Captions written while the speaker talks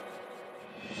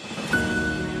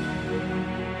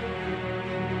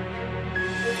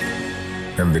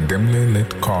in the dimly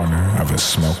lit corner of a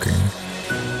smoking,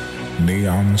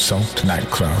 neon-soaked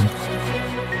nightclub,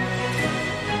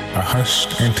 a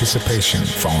hushed anticipation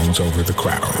falls over the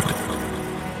crowd.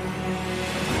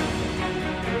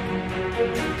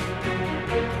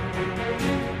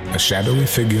 A shadowy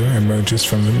figure emerges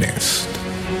from the mist.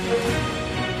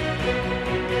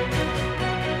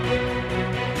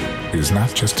 He's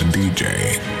not just a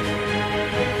DJ.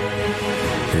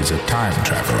 He's a time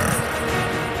traveler,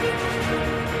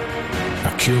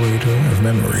 a curator of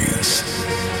memories,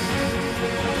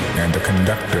 and a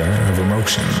conductor of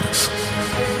emotions.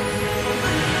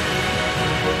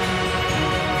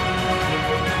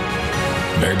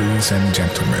 Ladies and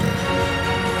gentlemen,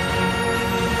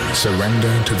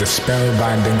 surrender to the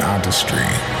spellbinding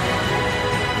artistry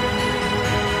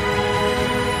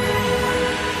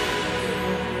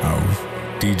of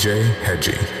DJ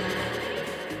HEDGIE.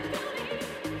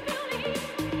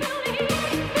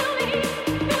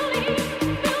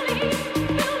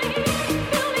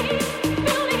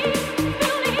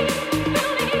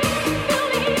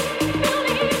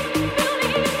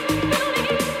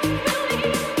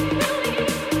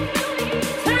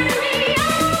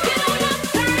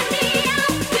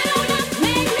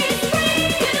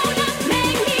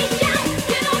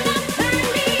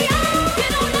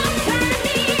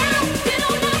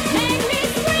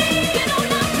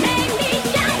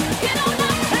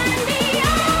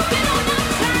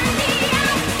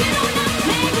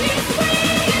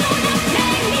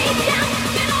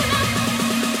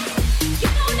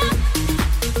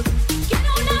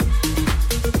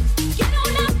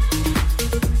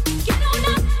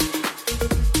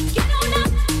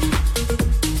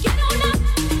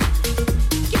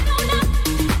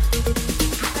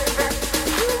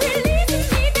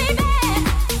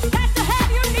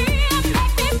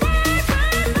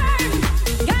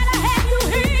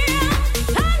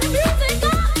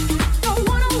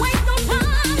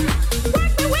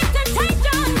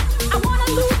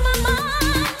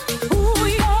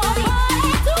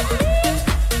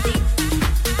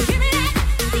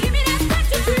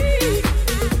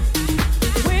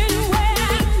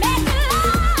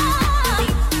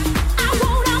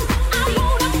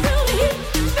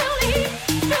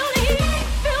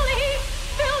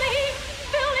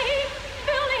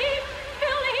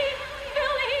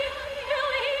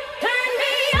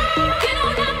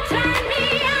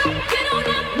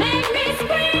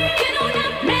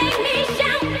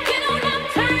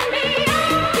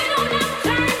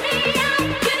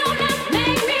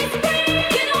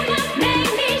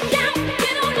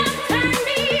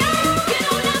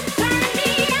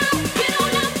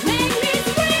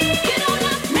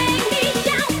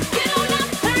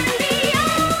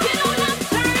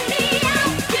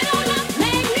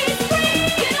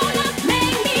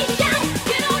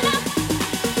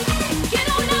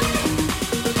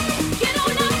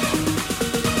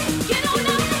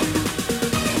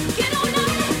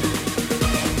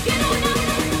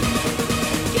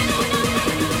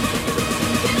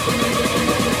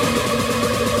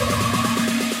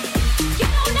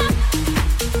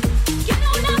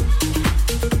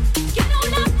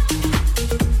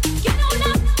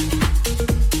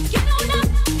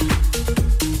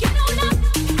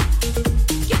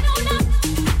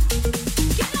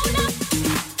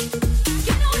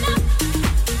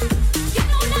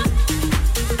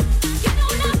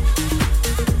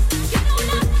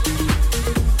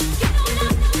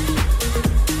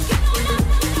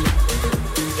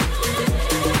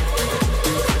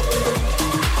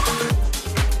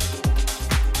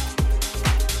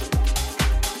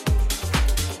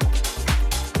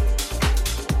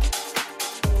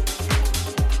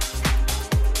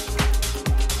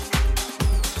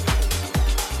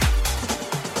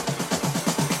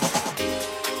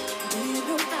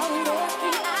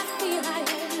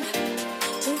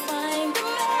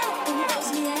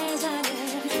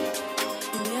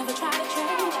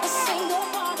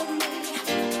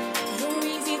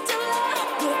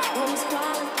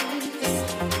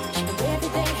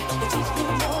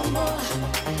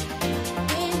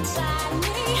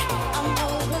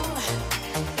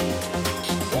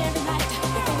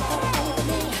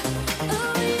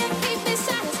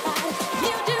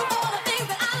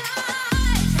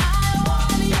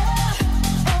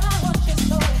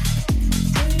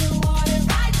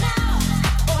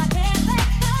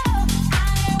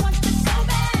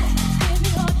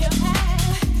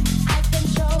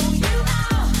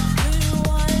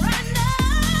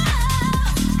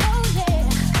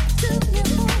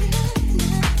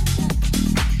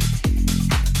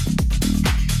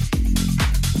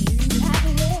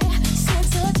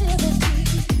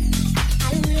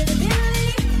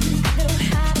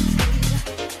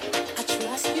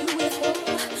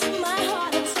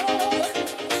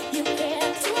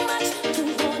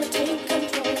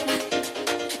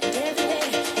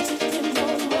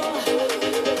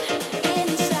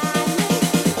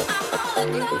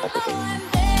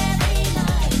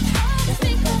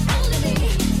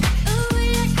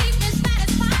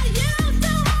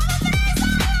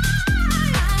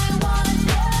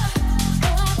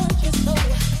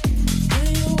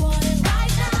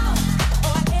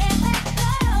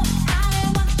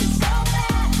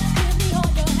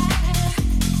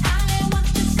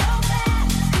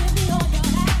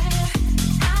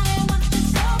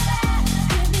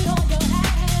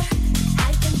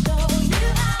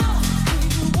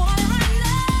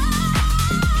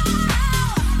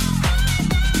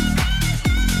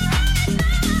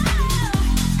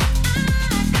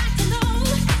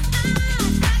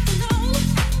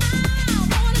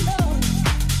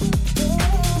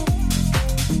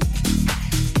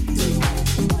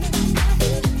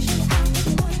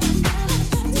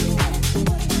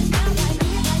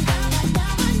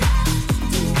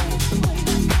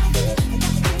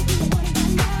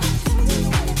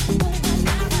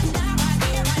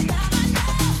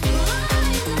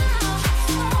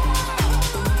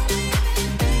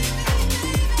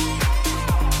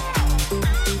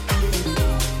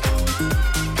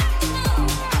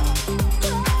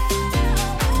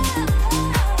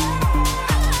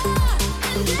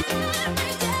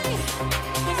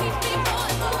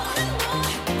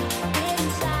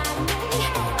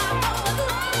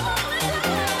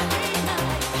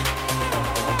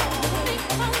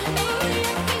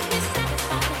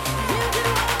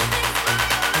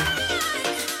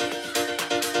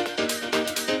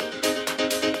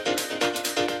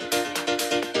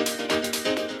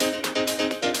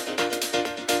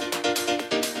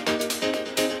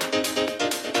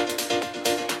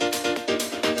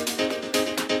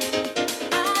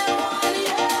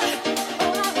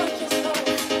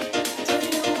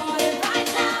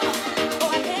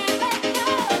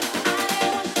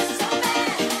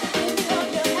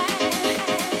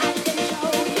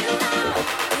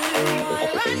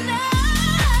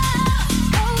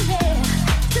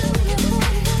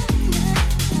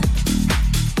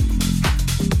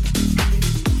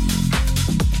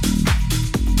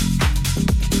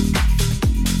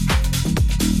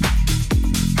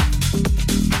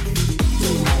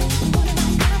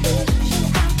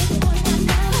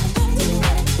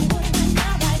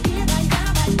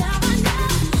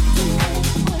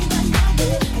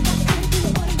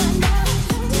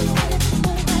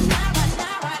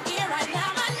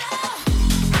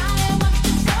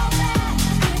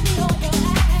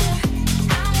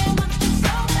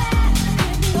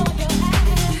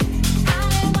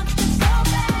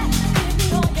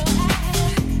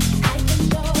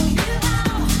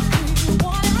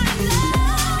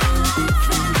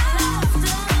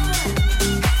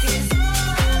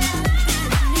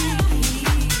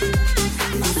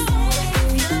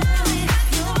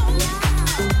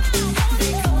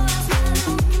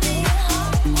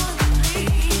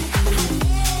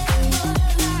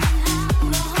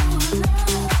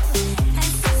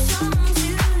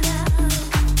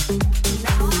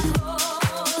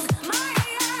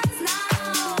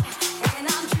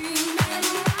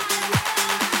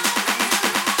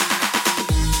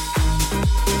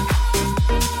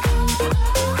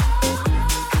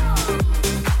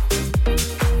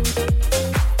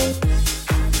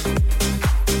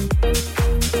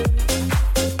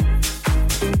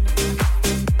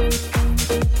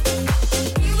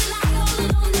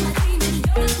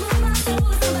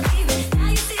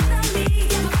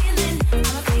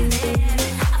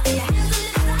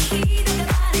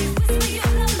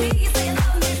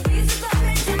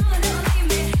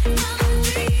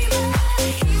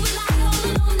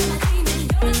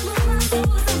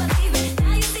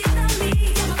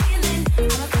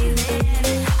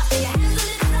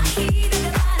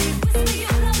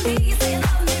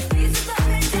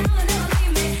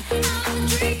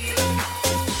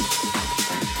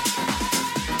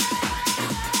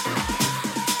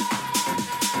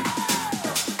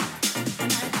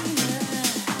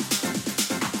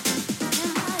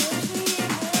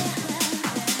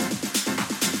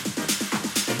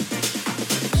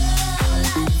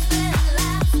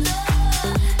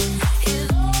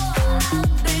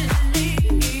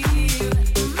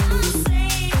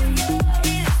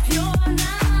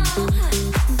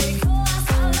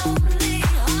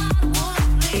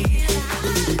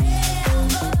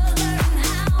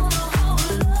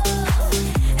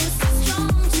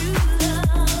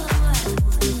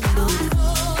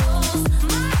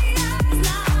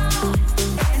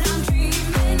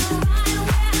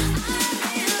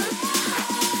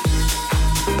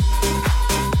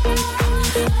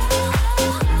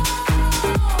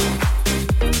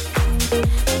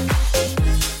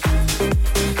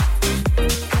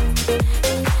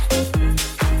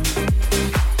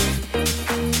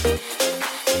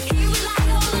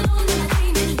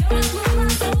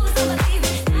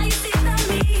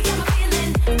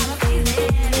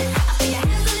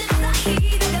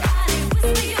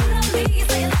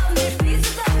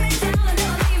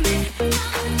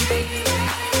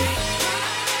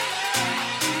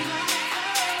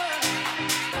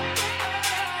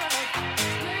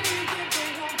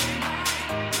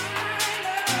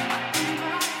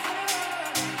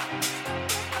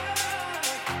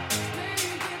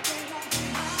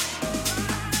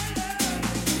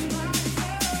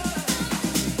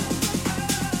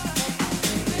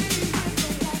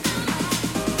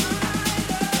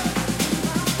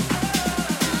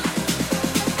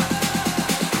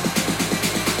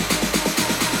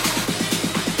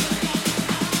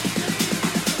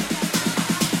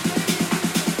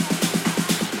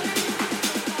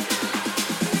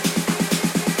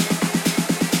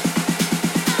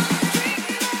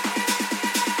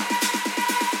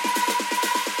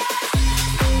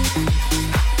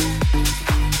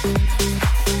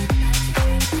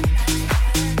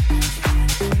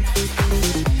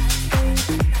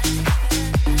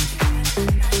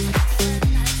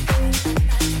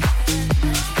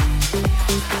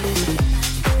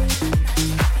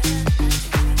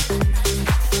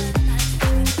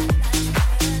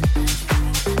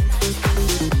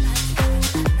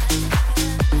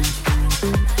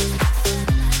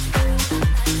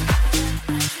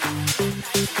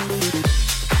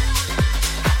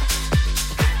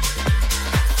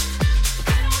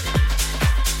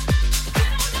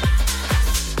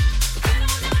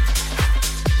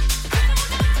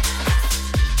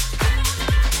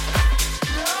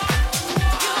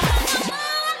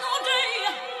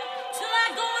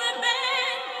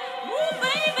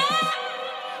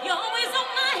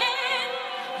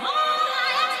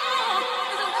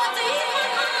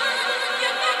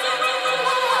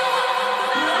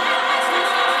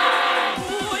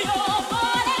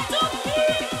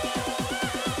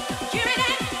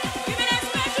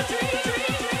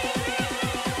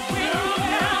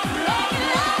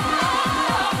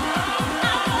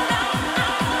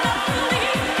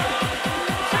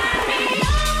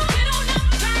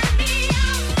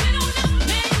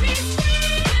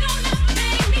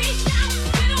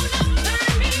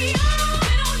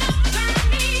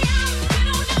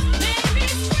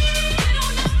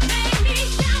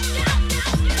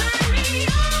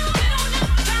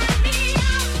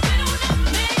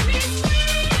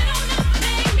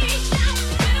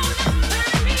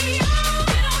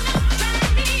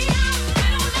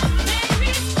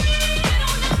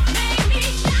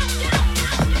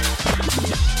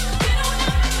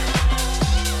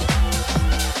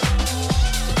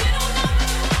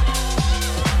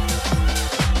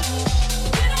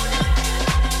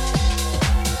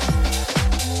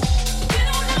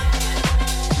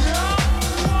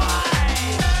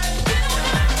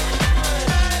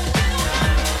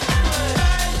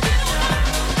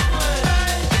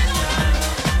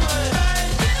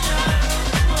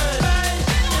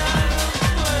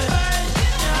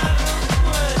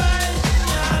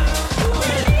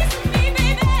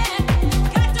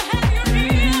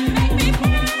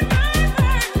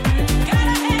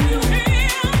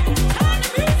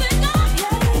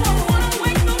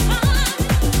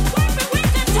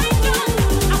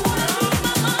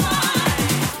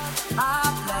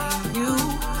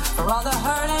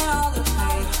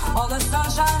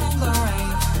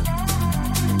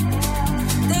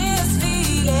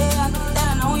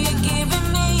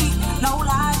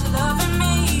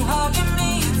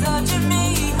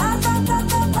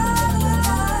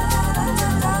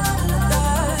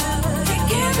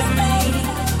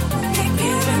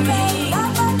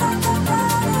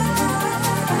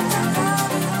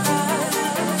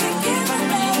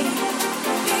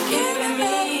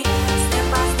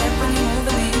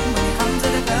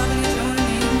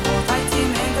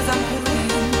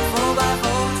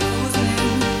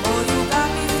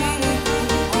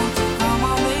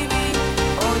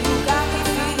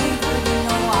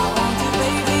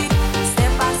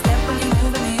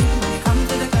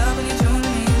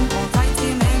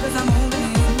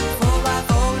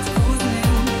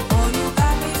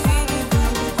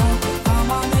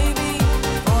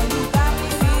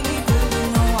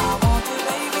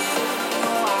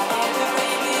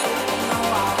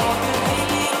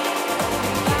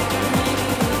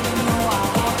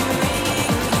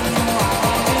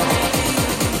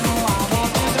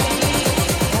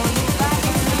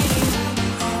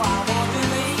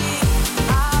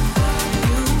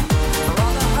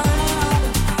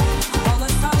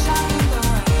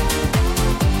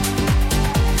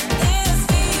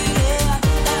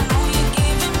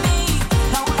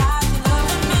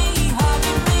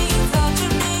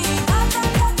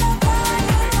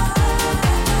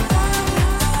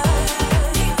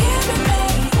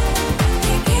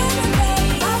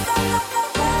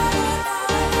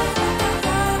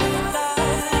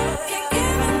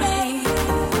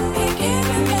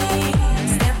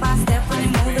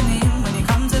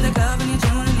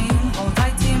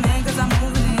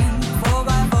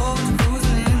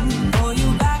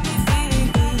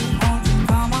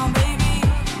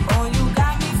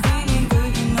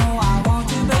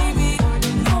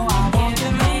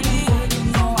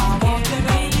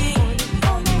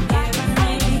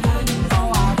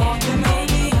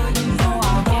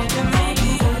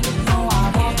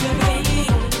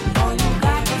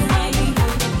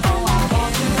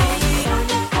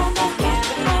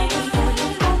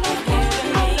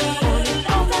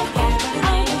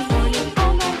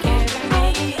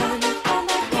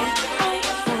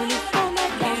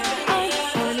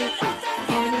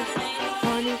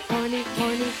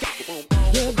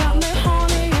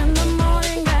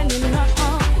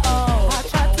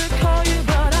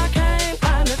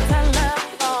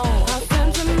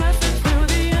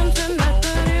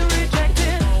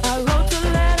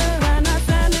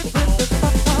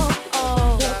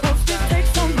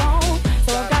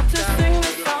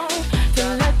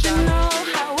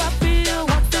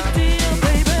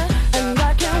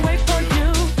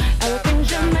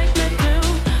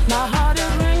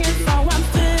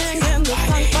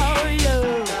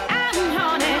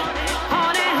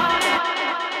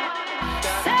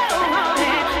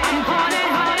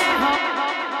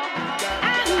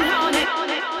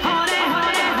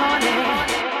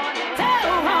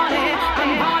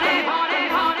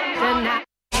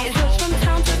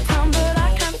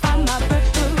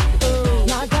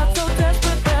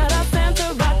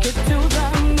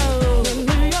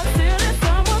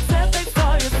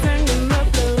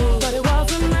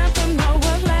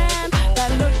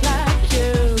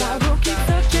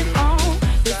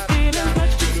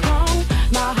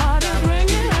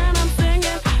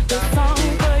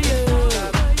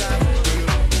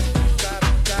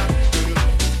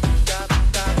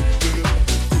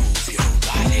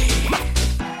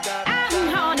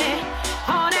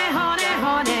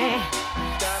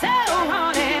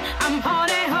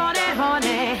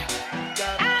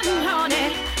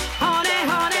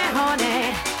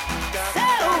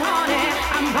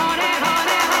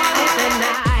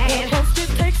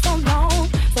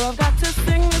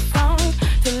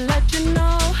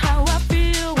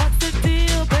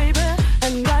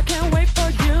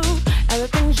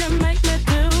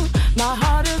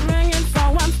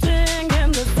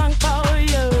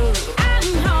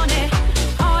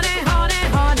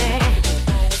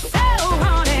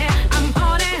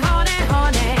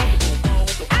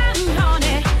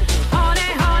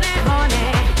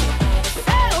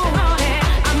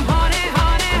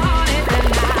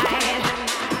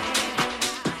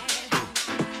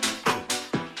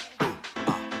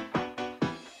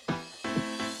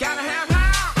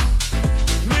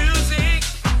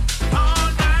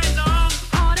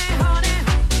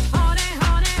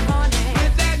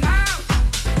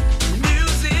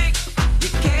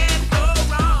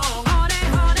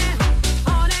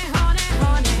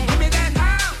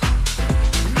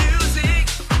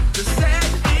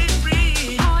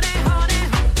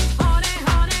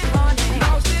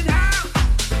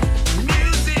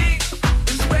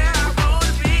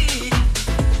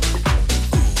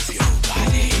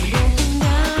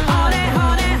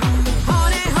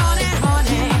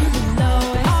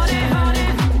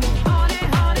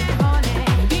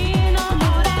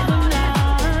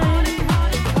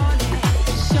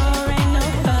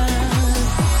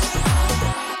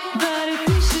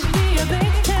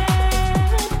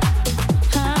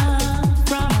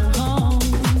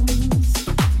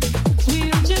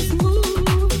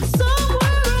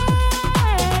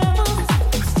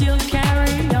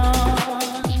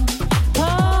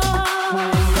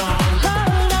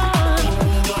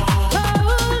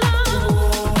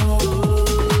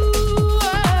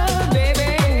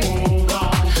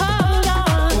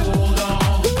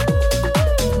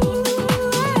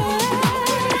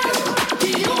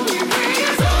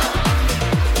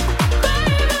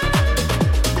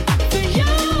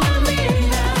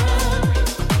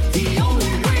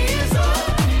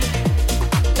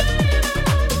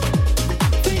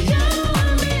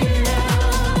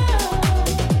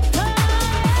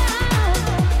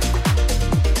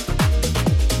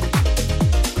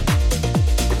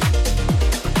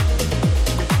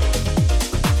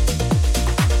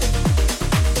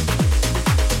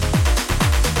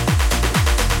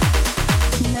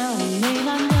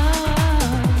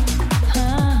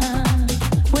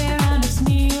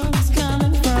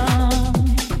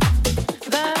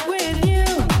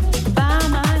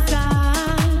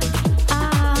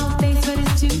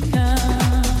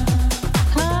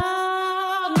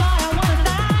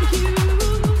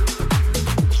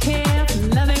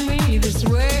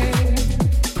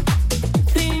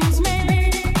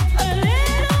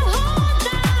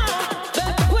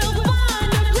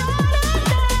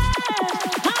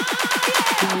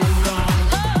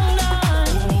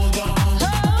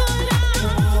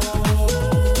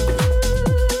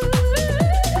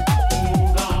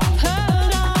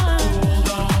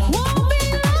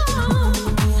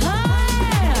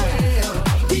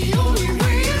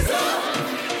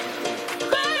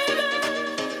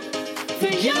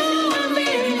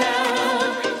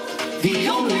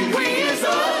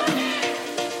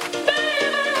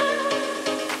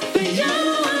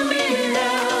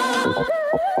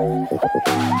 The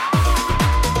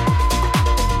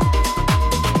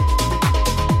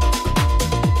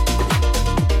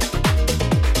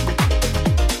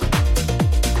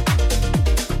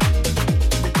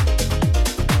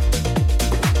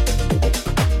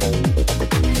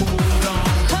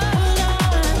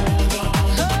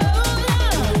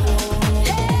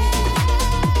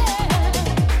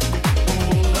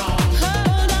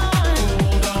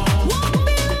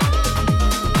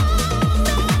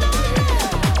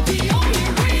only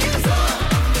reason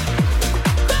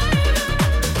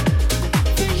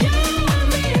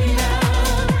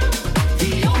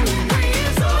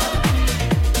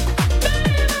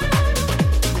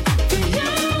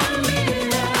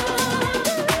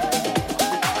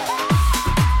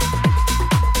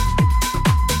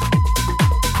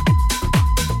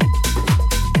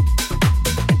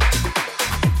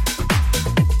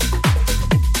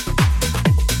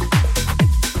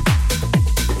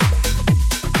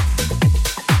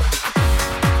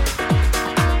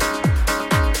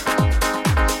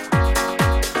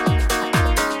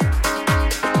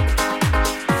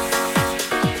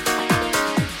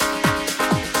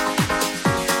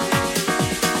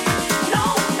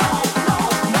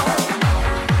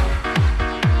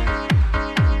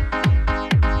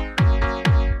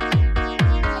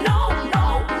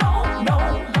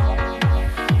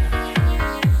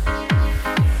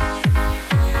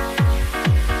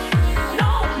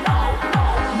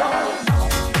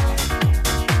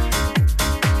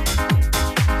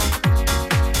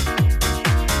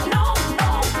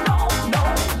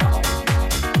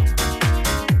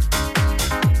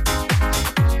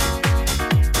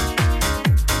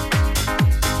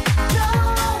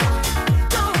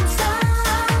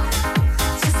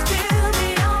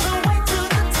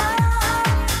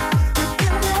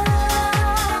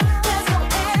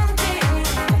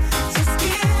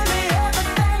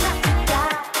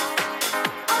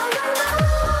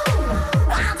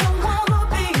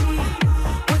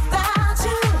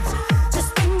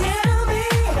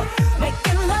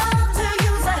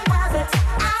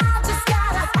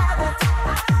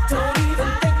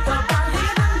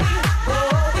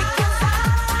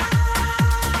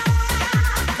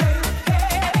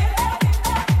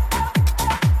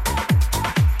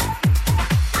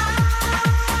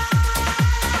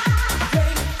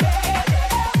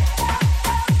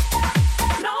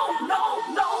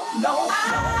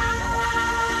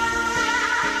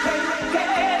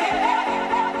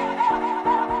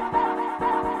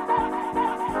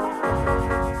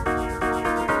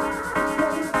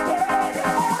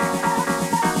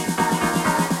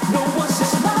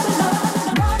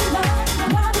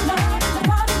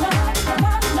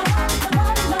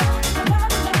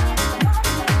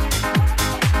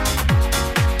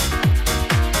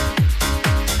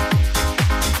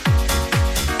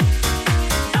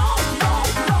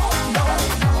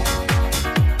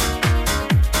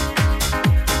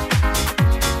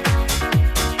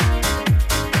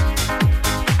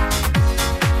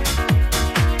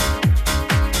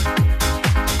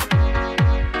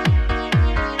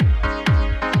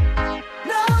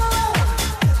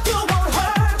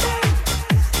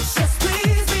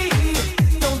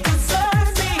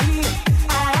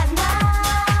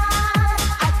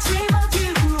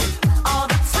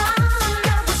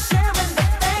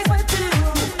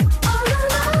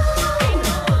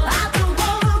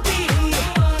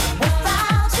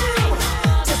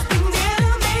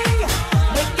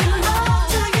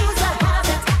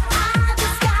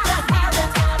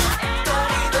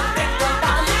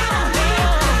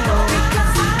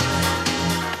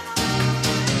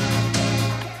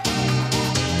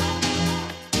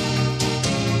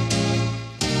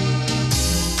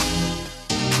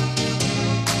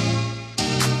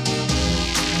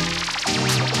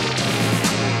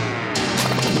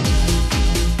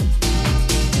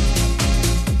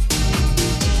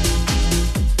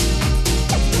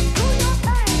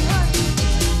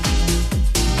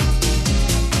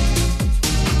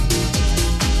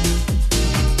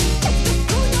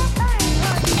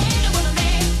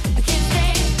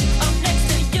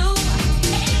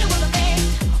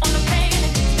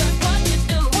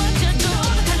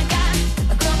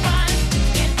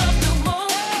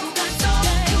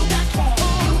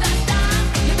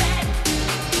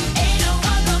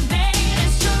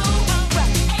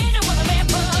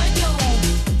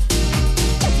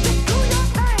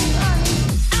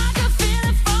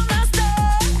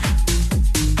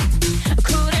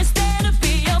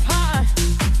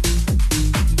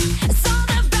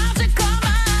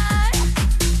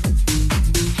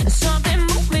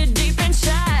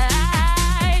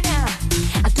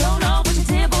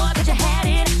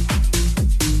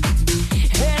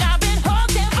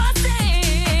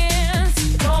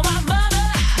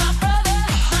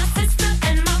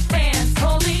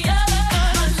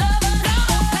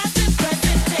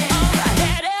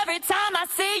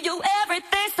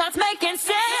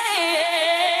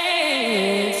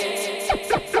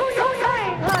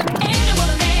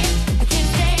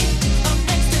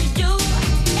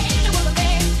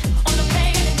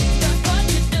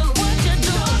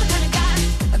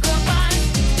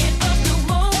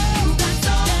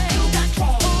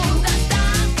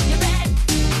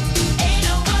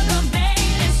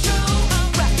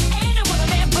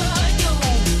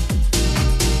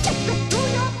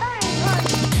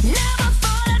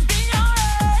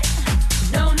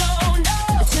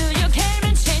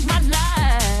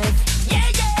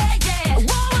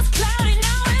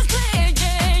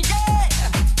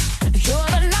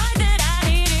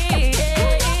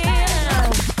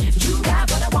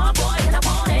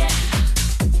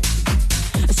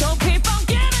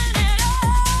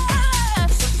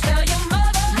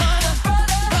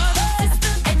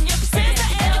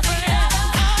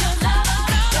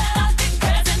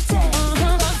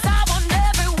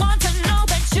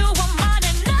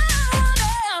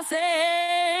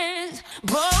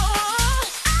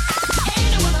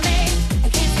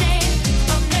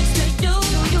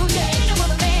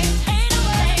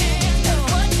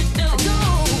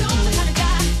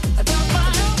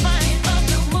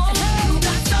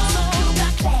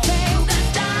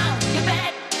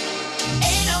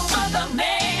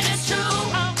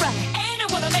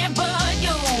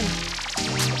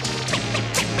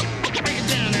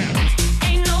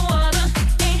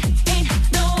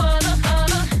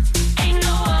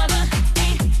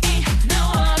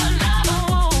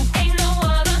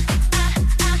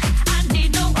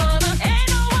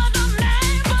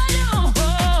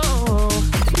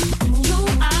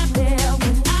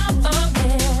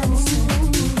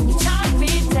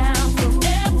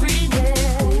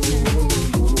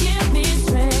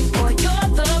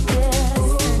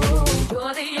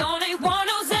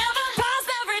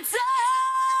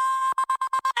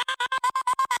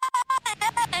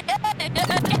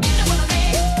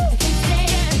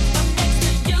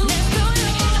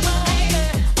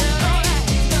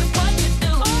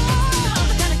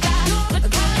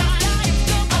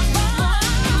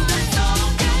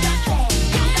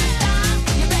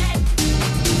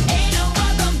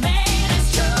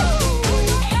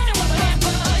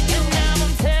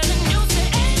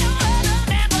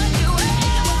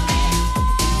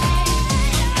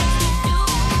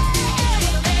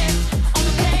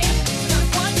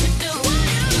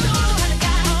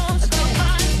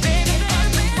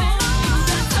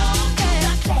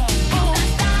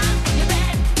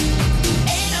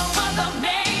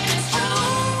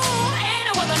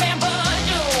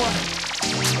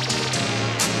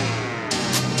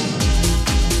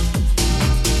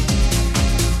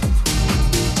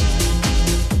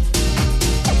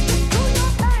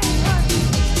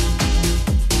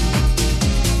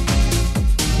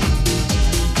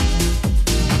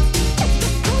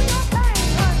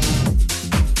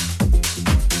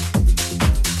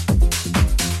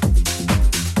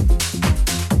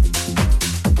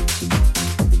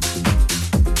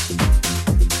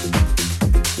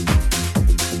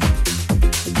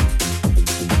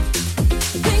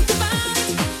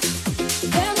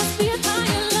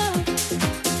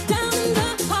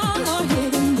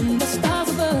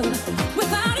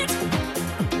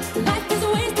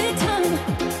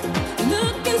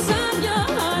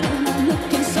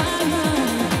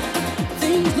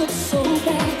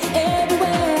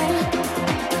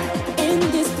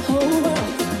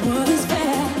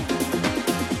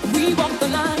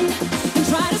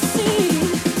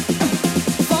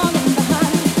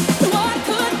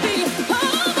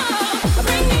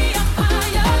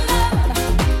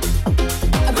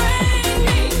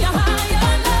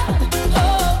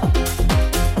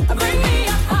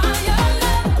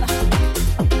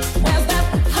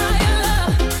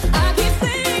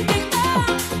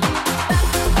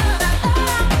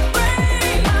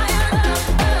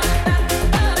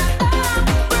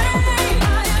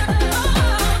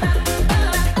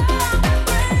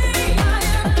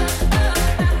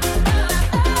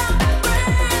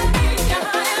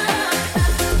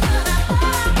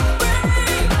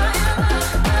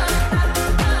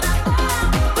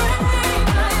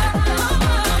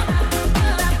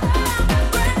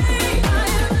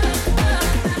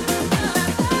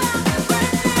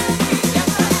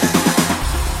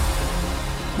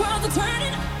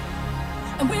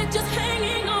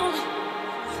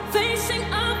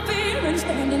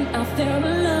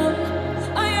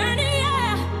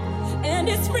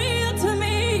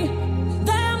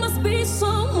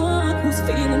someone who's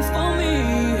feeling for me.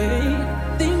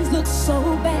 Things look so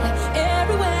bad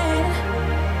everywhere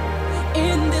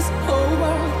in this whole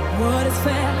world. What is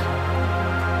fair?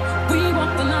 We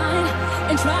walk the line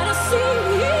and try to see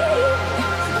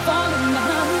falling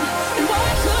down. And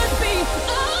what could be?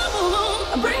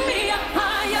 Oh, bring me a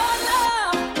higher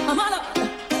love. I'm all up.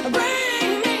 Bring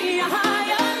me a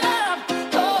higher love.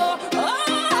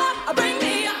 Oh, bring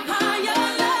me a higher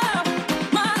love.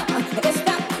 It's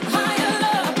that higher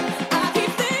love I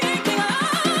keep thinking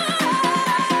of.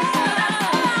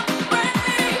 Bring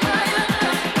me higher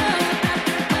love.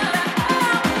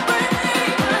 Bring me higher love. Bring me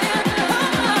higher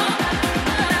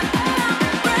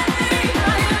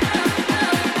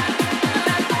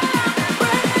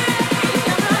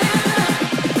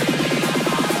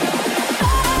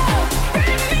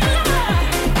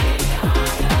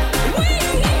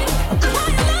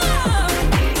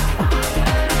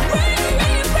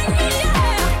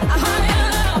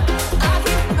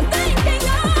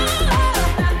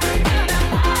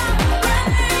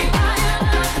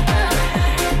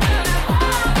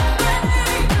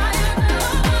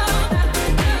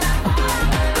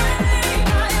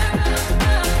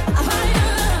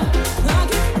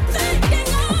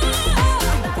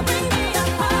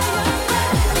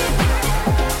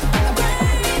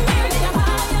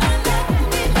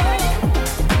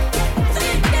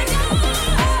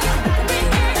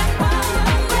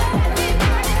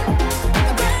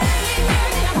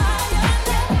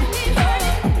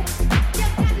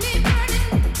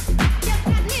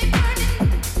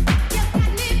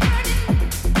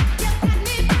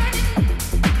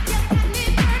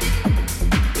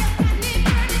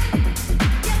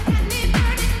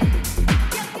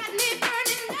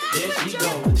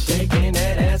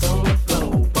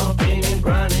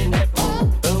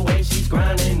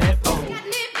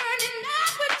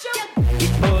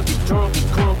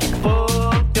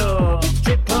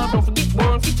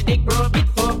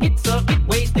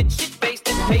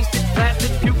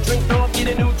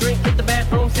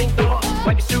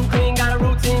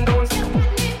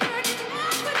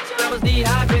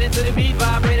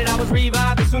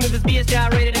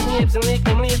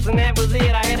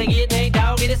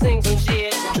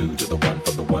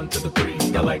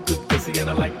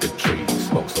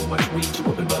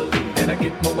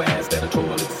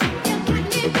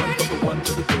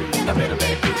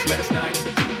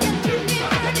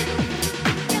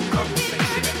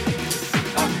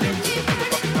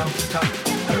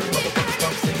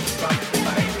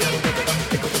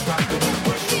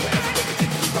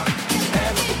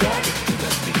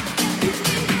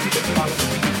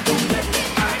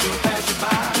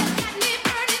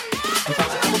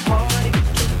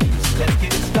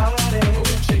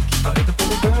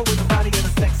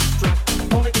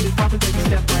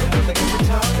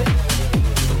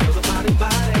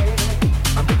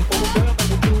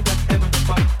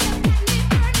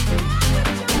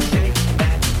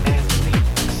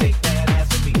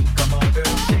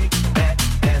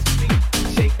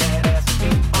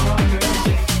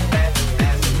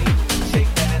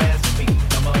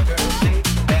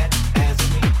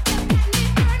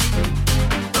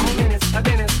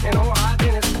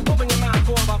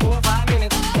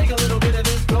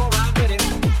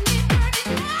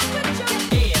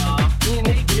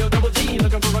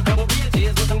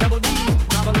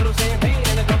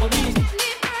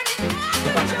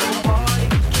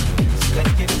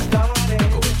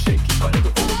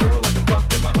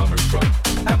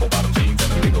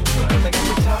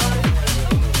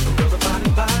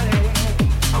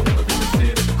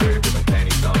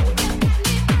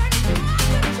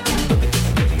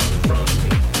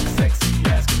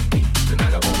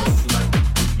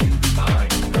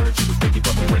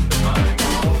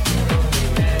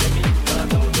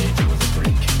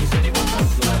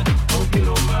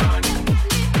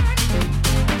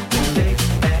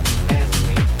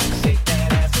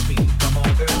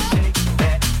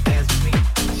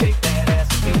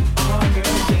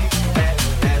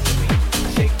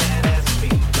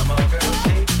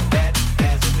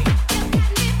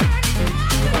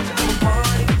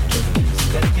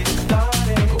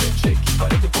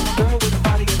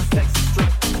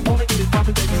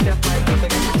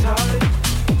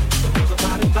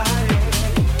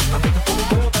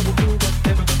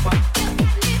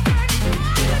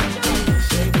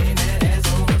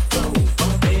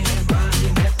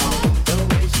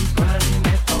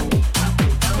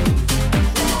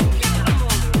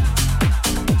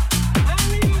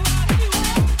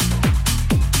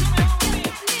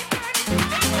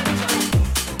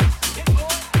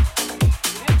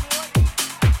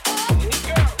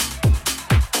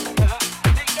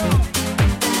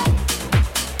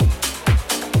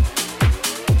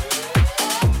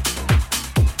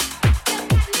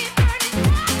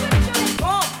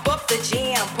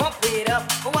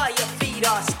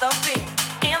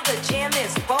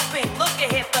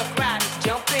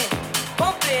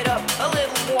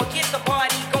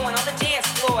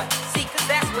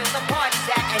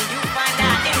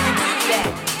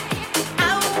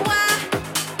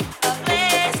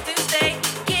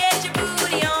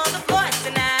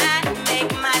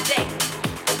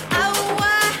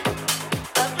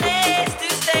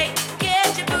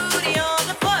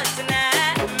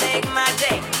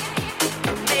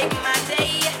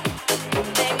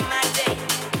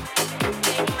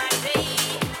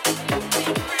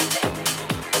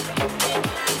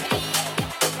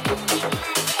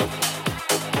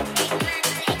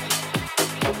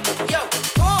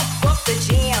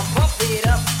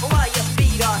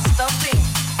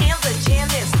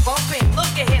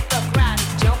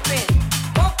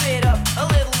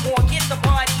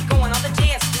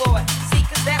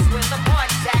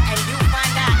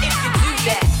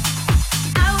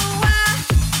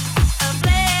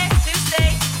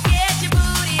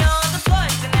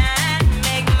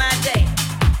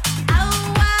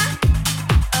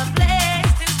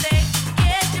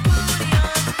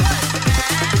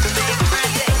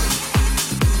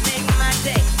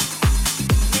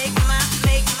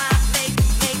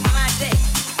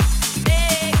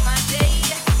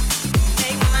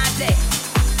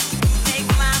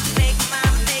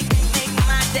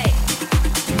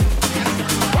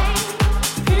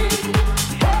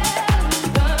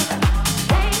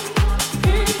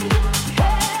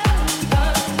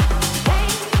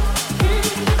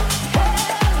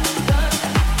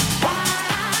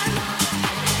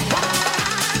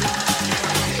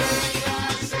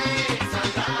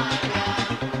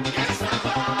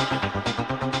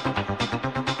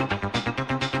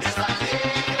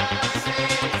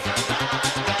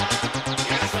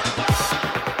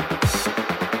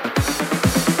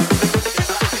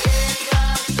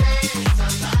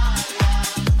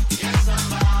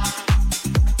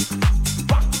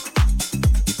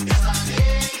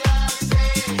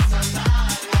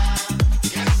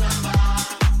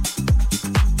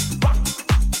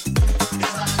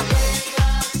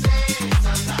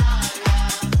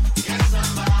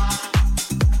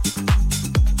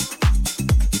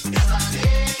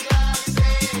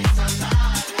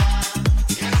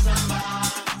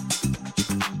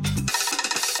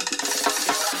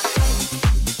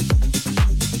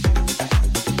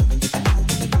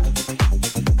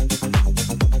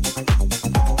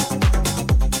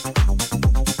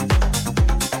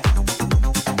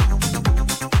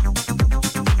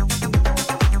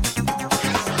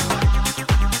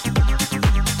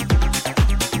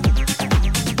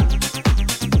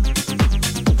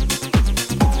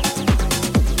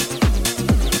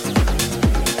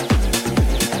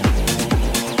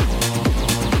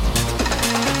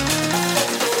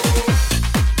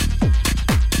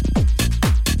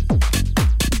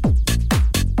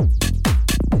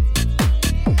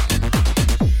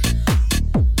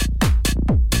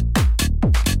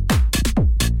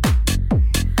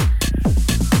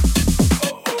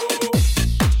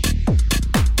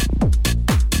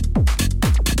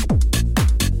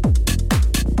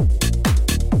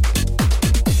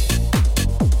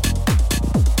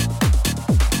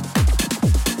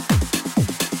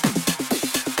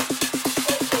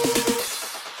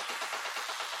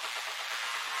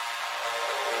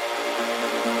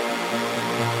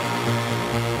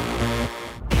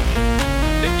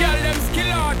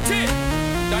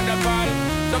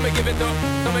give it up,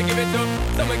 some we give it up,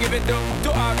 some we give it up to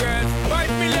our girls. 5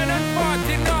 million and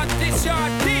 40 naughty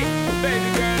shorty. Baby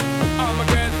girl, all my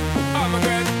girls, all my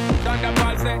girls. Thunder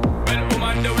Paul say, well,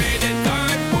 woman, the way this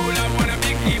time, cool, I wanna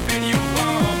be keeping you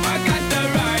warm. I got the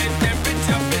right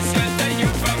temperature to shelter you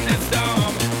from the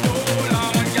storm. Hold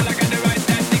on, girl, I got the right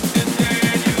tactics to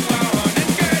turn you on.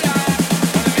 And girl, I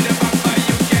wanna be the papa,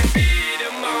 you can be the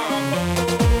mom.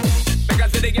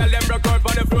 Because the girl them broke out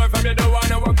on the floor. From you don't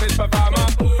wanna work this performer.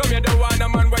 From you don't want a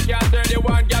man where can't turn you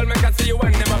on. Girl, make I see you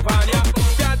when them upon ya.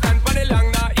 Can't stand for the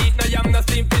long, nah eat no yam, no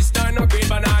steamed fish, no green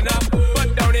banana.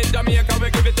 But down in Jamaica, we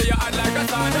give it to you hot like a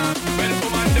sauna. Well,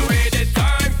 woman, the way the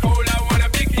time cold, I wanna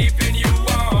be keeping you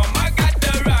warm. I got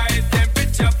the right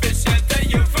temperature to shelter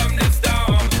you from the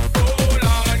storm. Hold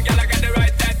on, girl, I got the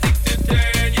right tactics to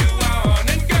turn you on.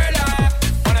 And girl, I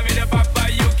wanna be the papa,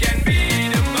 you can be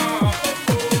the mom.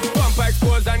 Bumper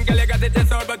exposed and girl, you got the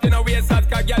test out, but you know we ain't soft,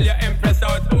 cause girl, you impress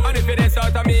out. And if it is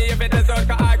out of me, if it is out,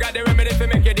 cause I got the remedy to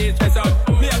make you de-stress out.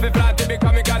 Me have a flat to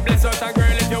become a God bless out. And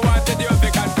girl, if you want it, you have to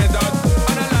confess out.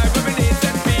 And a life with me needs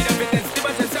and speed up, it is to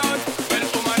my chest out. Well,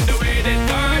 woman, the way the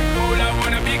time cool, I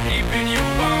wanna be keeping you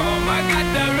warm. I got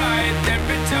the right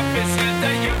temperature to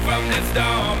shelter you from the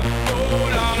storm.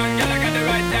 Hold on, girl, I got the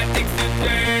right tactics to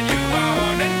turn you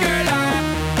on. And girl, I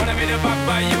wanna be the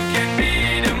papa, you can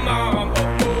be the mom.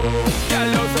 Girl,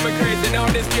 know so me crazy now,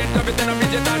 this kid of it and a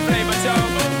original flavor show.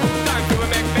 Time to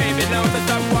make baby now, to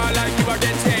stop while like you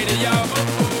again shady, yo.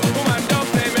 Woman, don't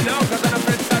play me now, cause I'm a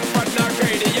friend and but not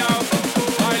greedy, yo.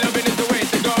 My loving is the way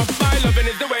to go, my loving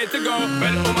is the way to go.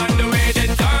 Well, woman, the way the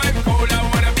time cold, I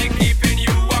wanna be keeping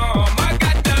you warm. I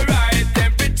got the right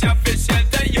temperature to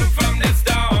shelter you from the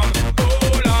storm.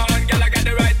 Hold on, girl, I got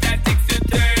the right tactics to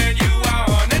turn you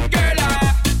on. And girl,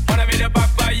 I wanna be the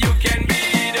papa, you can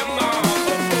be the mom.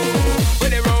 When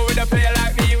they roll with a player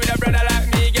like me, with a brother like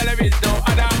me, girl, there is no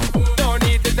other. No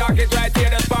need to talk it right here,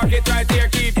 the spark it right here,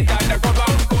 keep it undercover.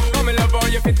 Come in love how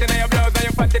you fit in your blouse and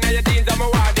you fat in your jeans, I'm a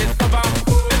wild discover.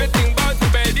 Everything about you,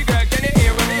 baby girl, can you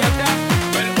hear what me utter?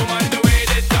 Well, woman, the way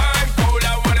the time cold,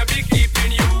 I wanna be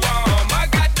keeping you warm. I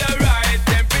got the right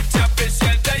temperature to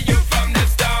shelter you from the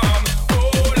storm.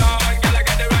 Hold on, girl, I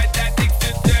got the right tactics to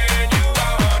turn you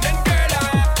on. And girl,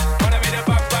 I wanna be the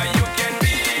papa, you can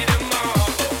be the mom.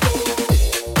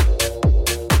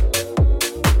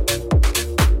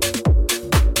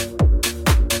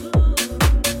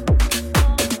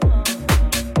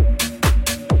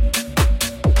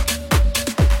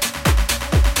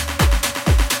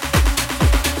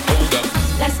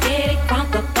 Let's get it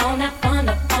crunk up on that fun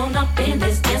up in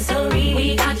this dancery.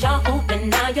 We got y'all open,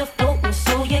 now you're floating,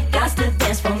 so you got to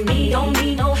dance for me. Don't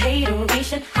need no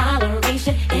hateration,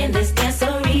 holleration in this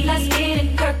dancery. Let's get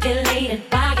it percolated,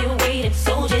 body weighted,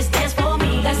 so just dance for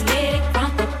me. Let's get it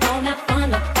crunk up on that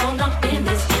fun up in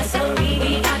this dancery.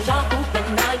 We got y'all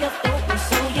open, now you're floating,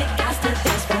 so you got to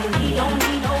dance for me. Don't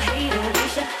need no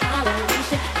hateration,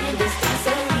 holleration in this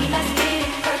dancery. Let's get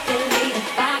it percolated,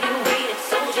 body weighted,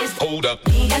 so just Hold up.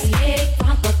 let's get it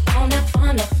crunk up on that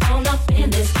fun up in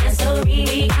this dancery.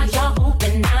 We got y'all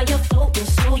open, now you're floating,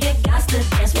 so you got to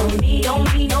dance for me.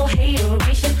 Don't need no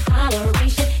hateration,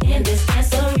 holleration in this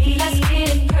dancery. Let's get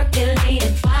it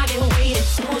percolated, body weighted,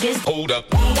 so just Hold up.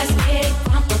 let's get it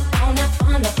crunk up on that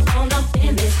fun up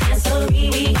in this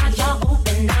dancery. We got y'all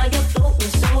open, now you're floating,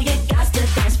 so you got to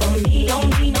dance for me.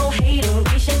 Don't need no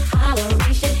hateration,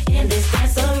 holleration in this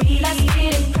dancery. Let's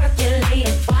get it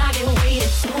percolated, body weighted,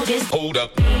 so just Hold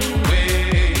up.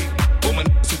 Wait. Woman,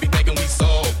 who be thinking we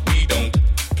soft, we don't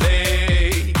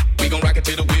play. We gon' rock it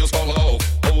till the wheels fall off.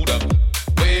 Hold up.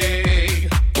 Wait.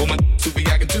 Woman, who be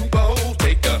acting too bold,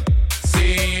 take a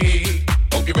seat.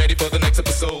 Hope you're ready for the next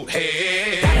episode.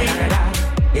 Hey.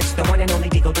 It's the one and only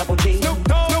Digo Double G. Snoop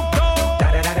Dogg.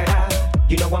 Da da da da da.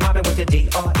 You know I'm mobbing with the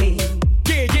D.R.E.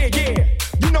 Yeah.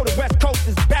 You know the West Coast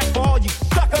is back for all you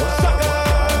suckers.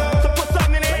 So put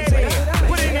something in there.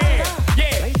 Put it in there.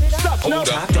 Yeah. Suck, Hold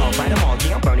Top up. dog, fight 'em all,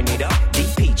 yeah, I'm burning it up.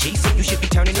 DPG, so you should be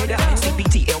turning it up.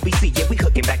 CPT, LBC, yeah, we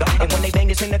hooking back up. And when they bang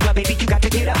this in the club, baby, you got to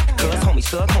get up. Cause homies,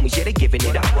 thug homies, yeah, they giving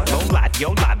it up. Low life,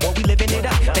 yo life, boy, we living it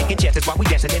up. Taking chances while we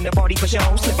dancing in the party for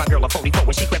show. Slip my girl a 44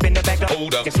 when she crept in the back door.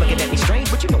 Hold up. Just looking at me strange,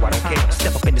 but you know I don't care.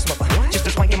 Step up in this mother, just a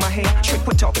swing in my hair. Trick,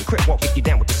 quit talking, crip walk if you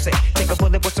down with the set. Take a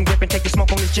bullet with some grip and take the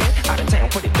smoke on this jet. Out of town,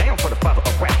 put it down for the father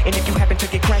of rap. And if you happen to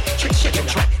get cracked, trick, shit your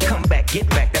track. Come back, get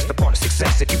back, that's the part of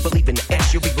success. If you believe in the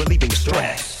S, you'll be relieving your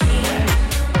stress.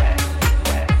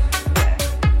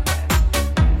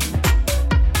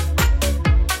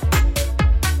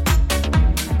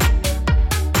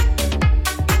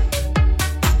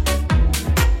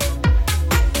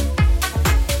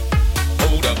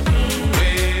 Hold up.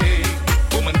 Wait.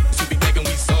 Woman, who be thinking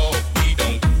we soft,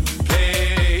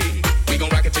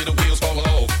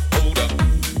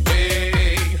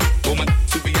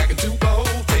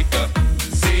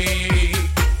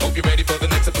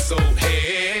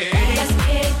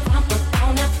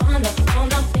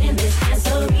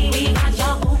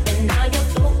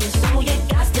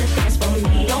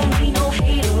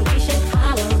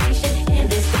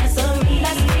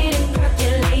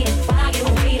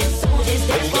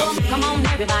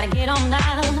 gotta get on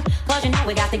down, cause you know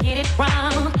we got to get it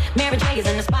wrong. Mary J is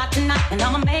in the spot tonight, and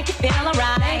I'ma make you feel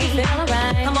alright.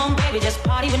 Come on, baby, just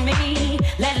party with me.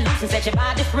 Let loose and set your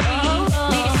body free.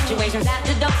 Leave your situations at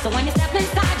the door, so when you step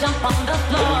inside, jump on the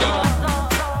floor.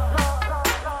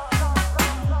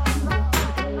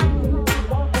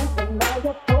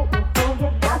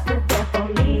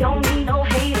 Don't need no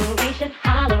hateration,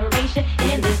 holleration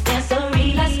in this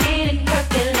dancery. Let's get it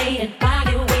percolated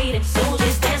while you're waiting. So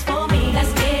just dance for me.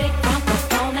 Let's get it crunk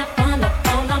up on that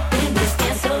fun up in this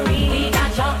dancery. We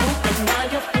got y'all open, now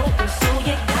you're open, so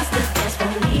you got to dance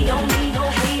for me. Don't need no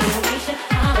hateration,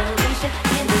 holleration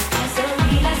in this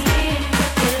dancery. Let's get it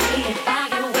percolated while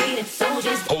you're waiting. So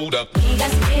just hold up.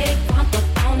 Let's get it crunk up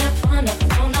on that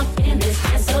fun up in this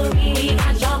dancery. We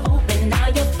got y'all open, now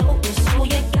you're open, so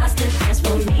you got to dance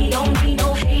for me. Don't need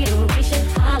no hateration,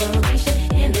 holleration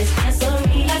in this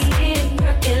dancery. Let's get it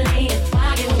percolated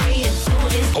while you're waiting. So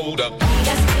just hold up.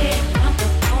 Let's get it crunk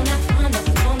up on that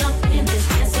fun up in this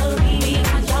dancery. We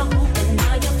got y'all open,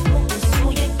 now you're open, so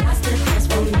you got to dance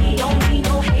for me. Don't need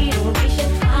no hateration,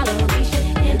 holleration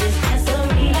in this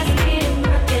dancery. Let's get it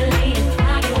percolated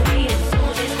while you're waiting. So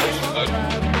just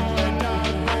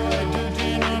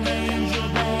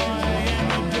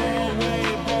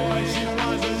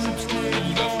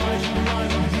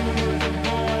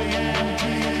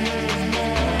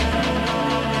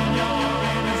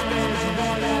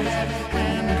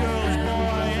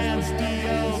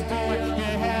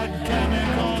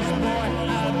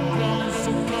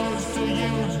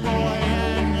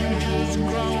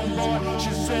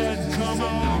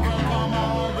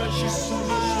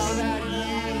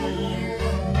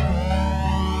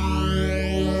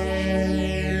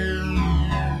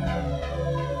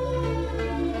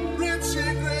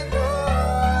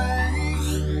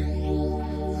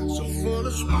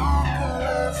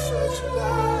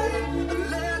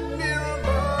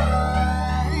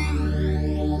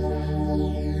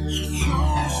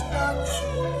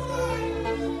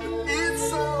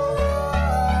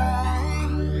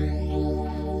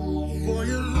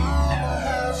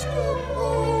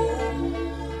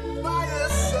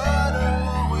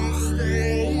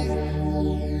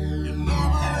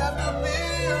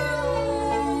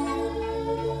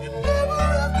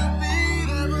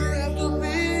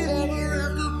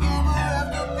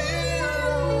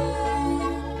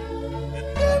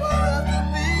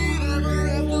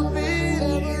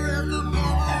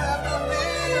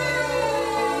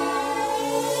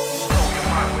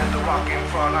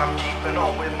I'm keeping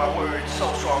on with my words so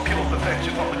strong, pure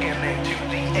perfection from beginning to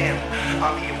the end.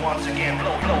 I'm here once again,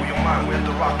 blow your mind with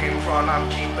the rock in front. I'm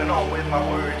keeping on with my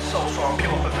words so strong,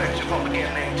 pure perfection from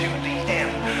beginning to the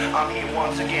end. I'm here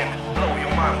once again, blow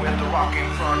your mind with the rock in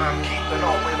front. I'm keeping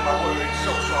on with my words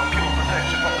so strong, pure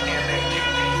perfection from beginning to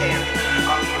the end.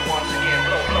 I'm here once again,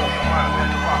 blow your mind with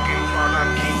the rock in front.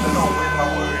 I'm keeping on with my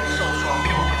words so strong,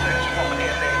 pure perfection from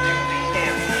beginning to the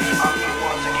end. I'm here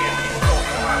once again, blow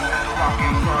your mind with the rock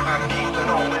in front. I'm keeping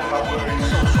on with my words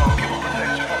so strong, pure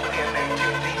perfection from beginning to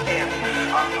the end.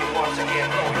 I'm here once again,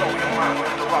 blow your mind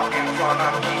with the rock in front.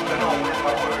 I'm keeping on with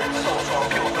my words so strong,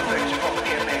 pure perfection from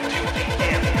beginning to the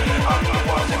end. I'm here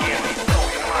once again, blow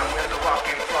your mind with the rock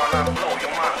in front. I'm blow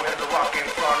your mind with the rock in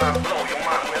front. I'm blow your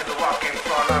mind with the rock in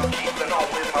front. I'm keeping on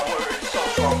with my words so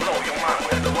strong, blow your mind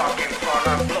with the rock in front.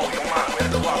 I'm blow your mind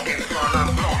with the rock in front. I'm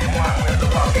blow your mind with the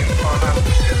rock in front.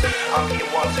 I'm here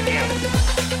once again.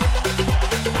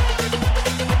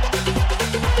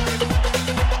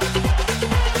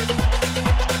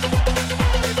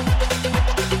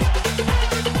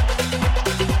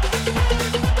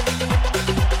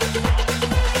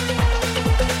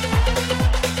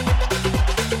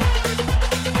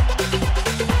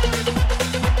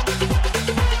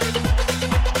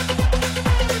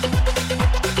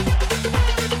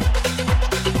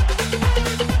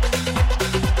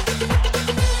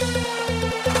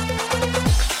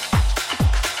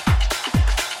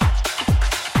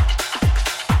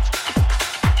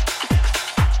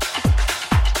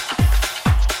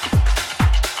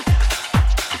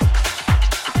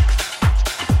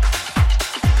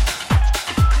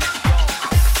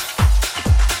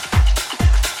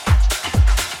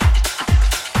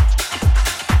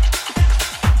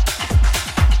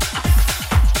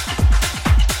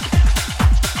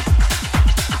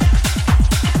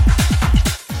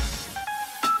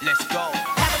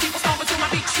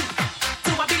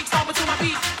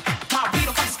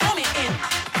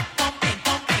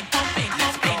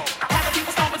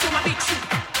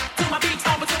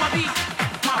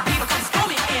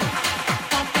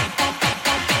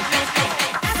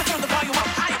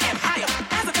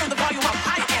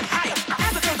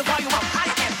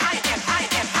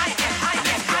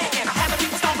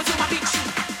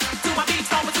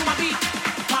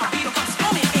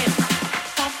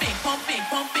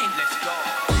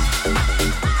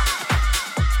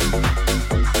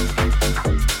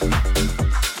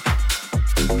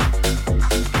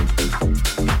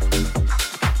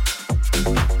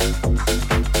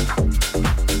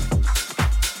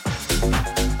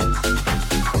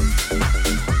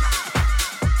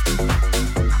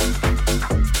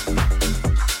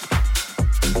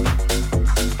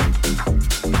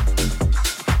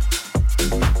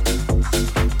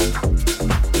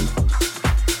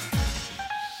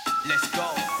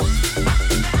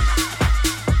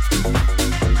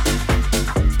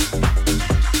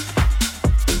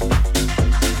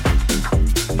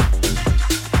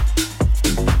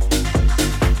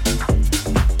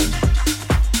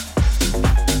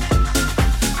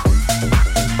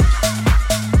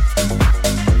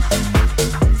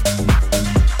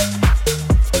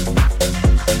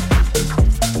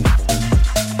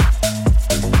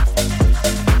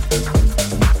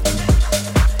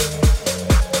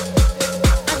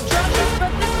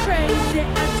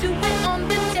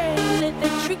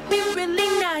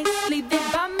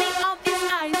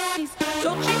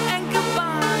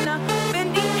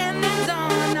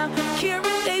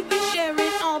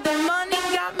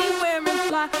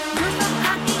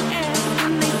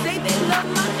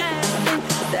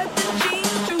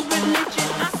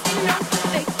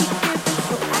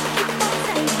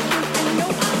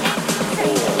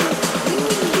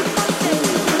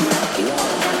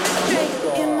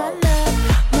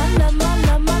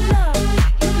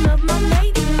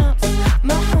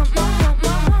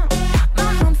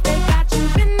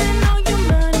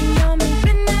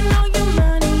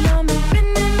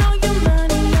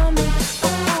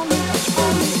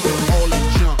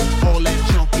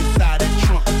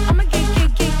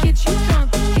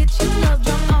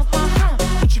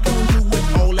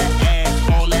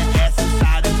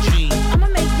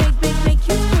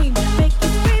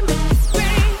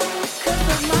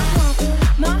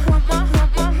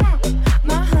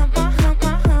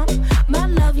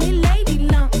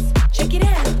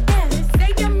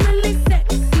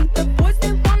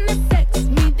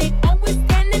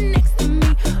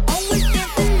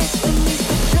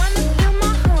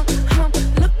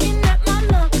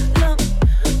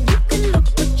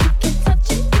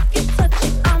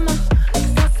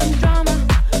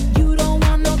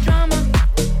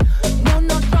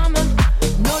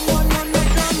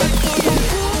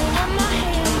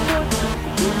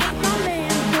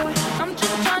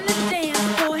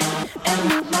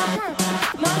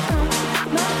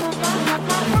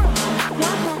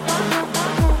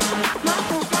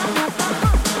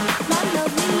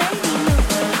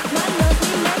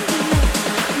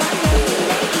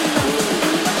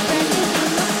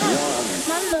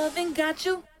 got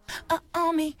you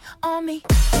on me, on me.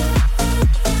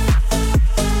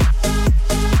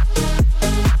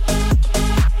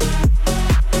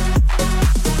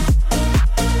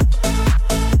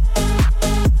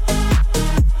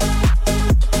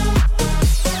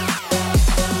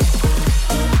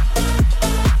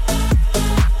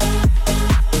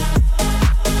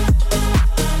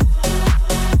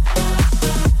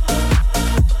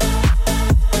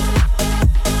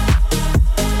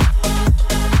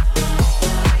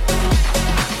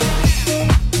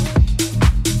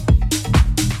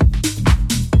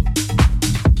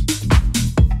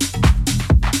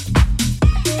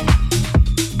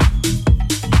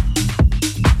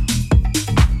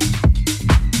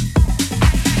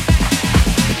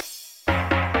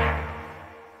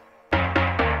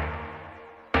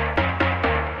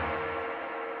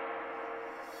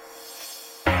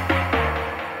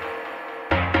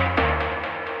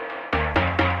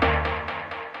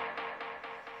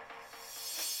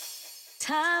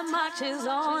 Time marches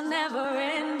on, never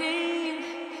ending.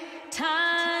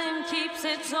 Time keeps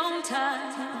its own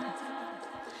time.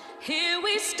 Here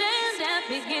we stand at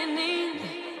beginning,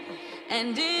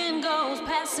 and end goes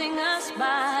passing us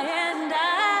by. And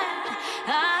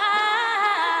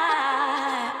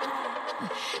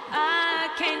I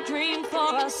can't dream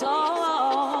for us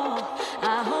all.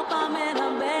 I hope I'm in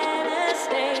a better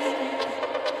state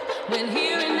when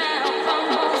here and now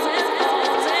crumbles and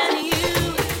falls, and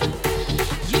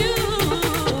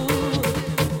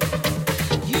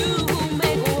you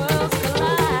make worlds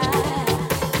collide.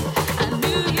 I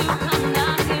knew you'd come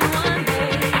knocking one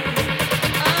day,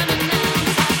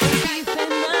 unannounced like a thief in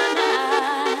the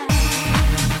night.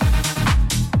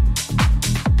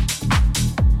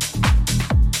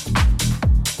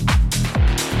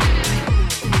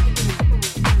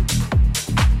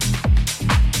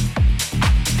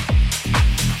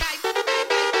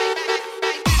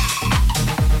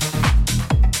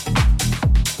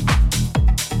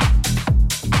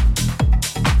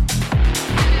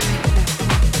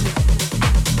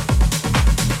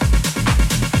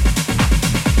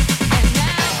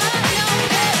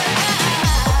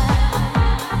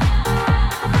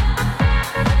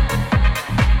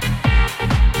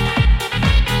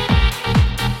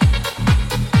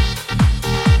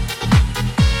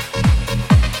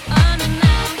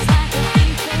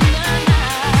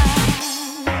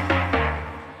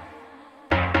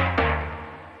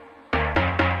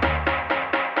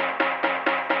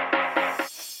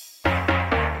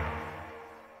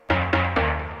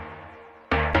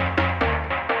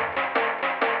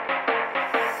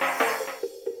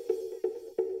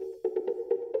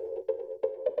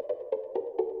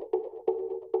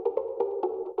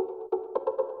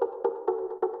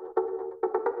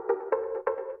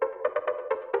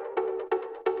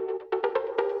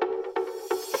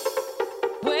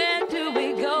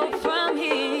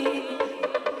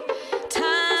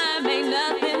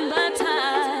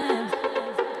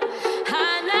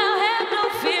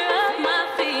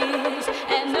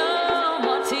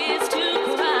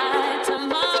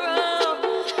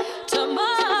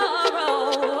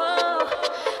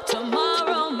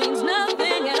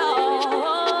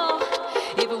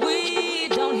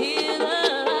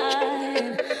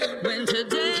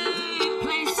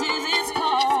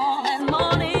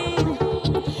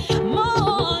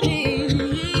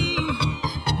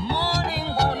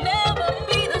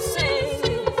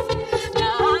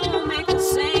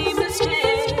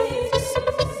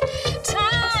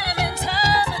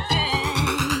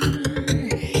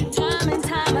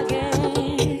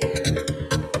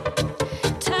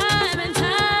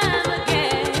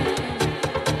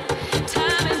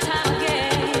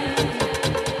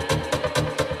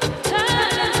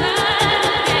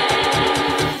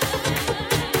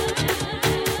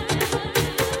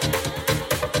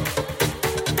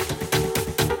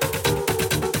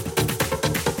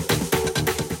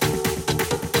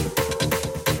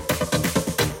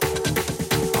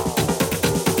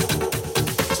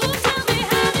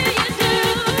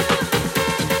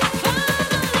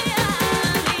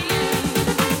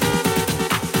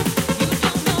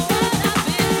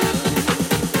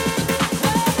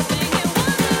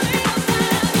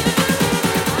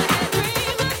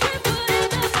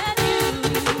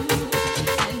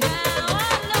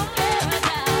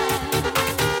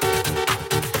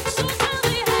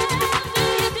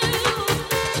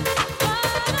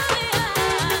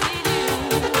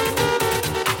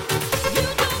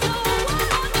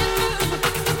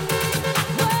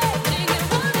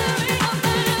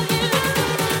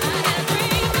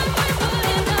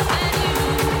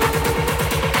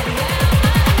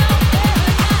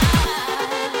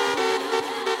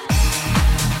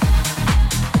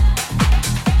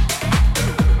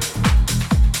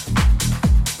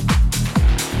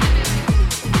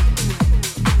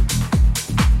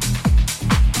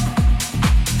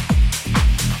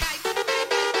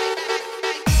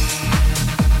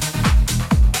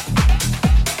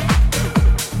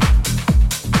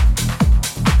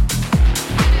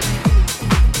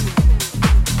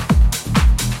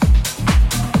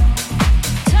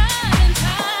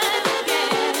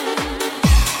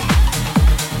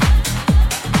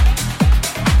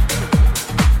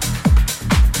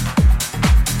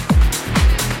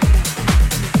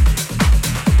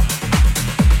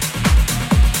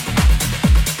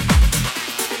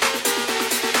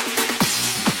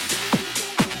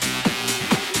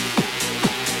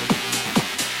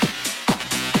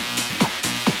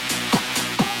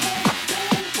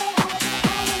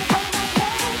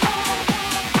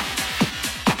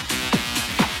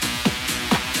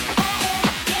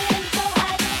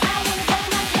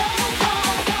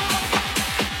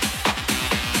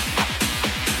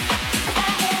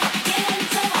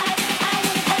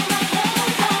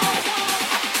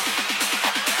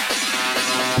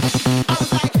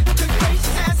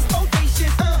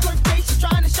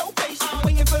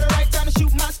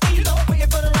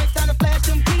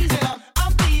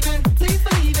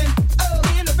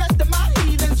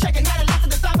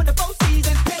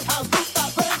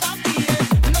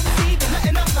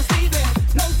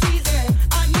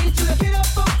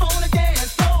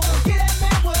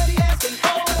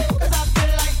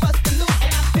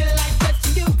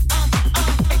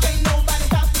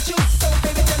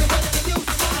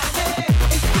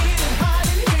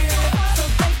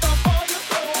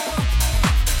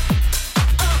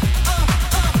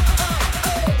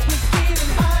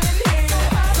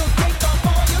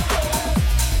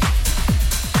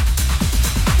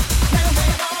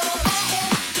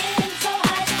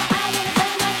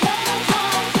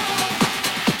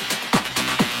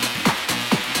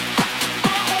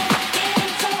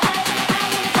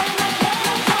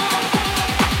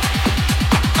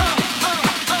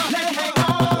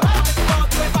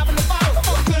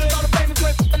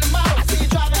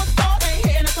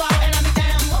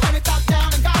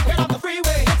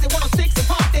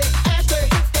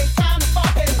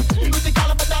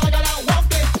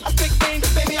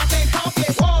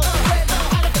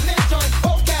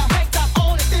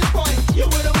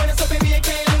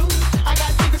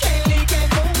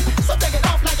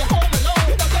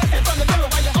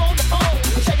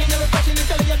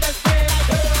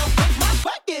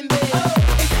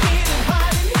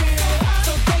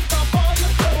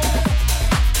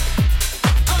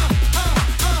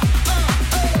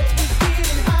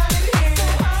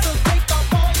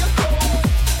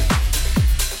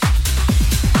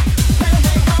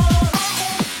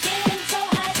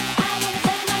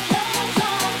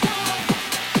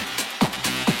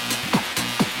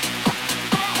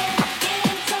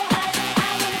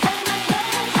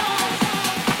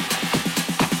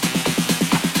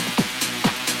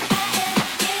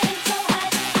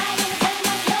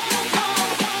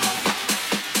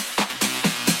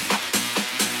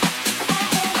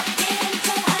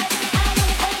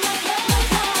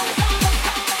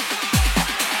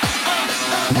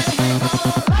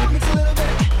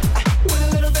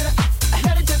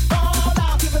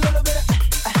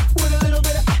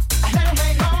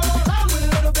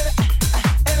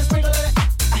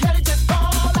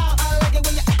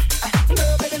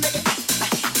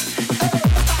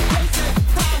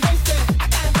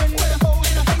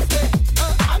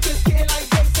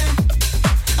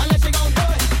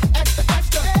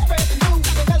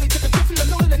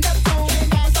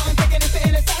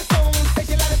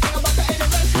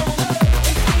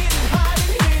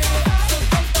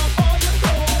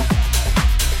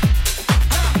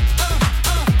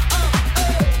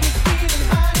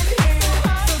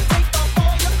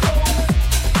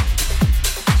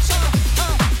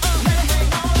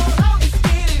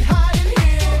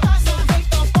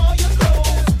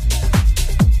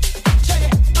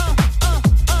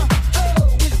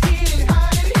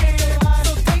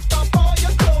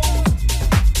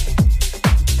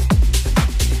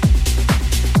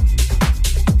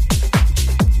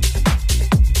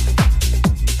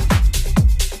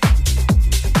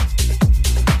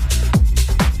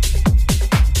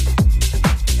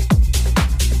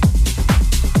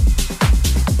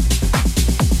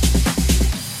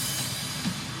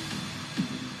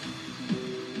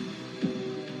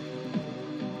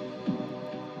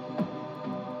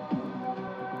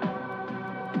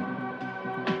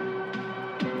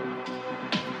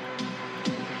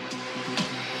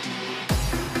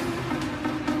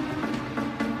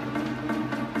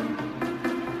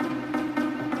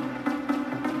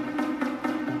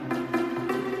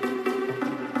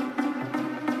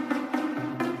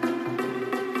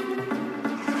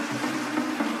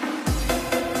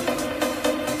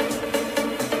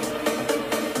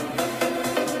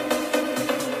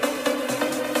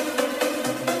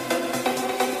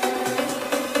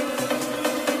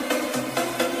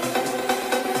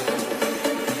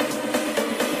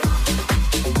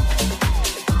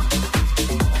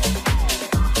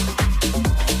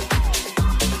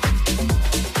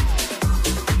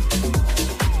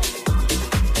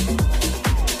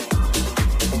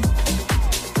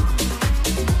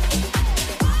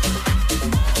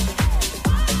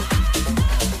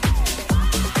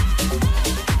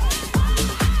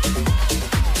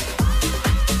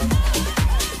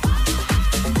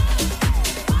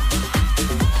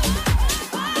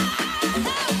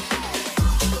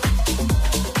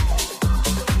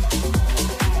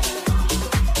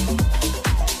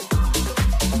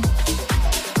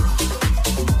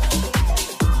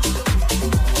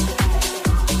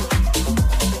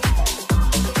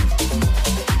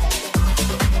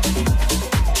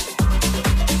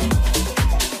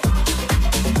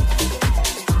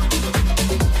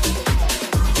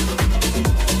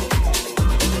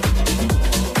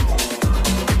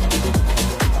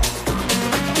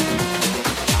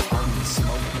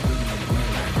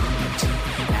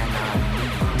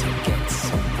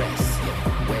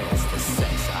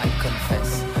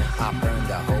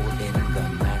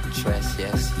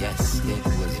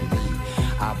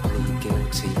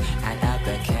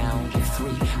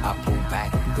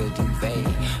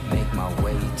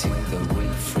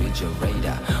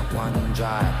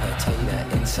 tater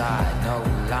inside, no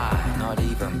lie, not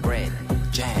even bread.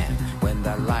 Jam when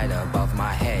the light above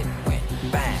my head went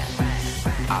bam.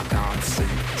 I can't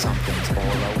see, something's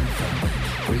all over me.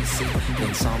 Greasy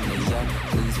insomnia,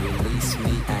 please release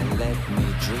me and let me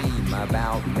dream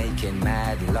about making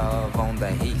mad love on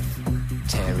the heath.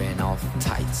 Tearing off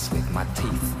tights with my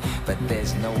teeth, but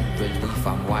there's no relief.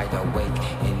 I'm wide awake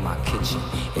in my kitchen.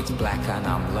 It's black and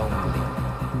I'm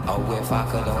lonely. Oh, if I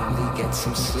could only get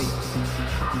some sleep.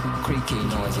 Creaky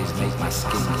noises make my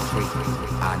skin creep.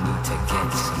 I need to get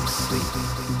some sleep.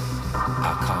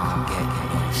 I can't get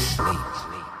no sleep.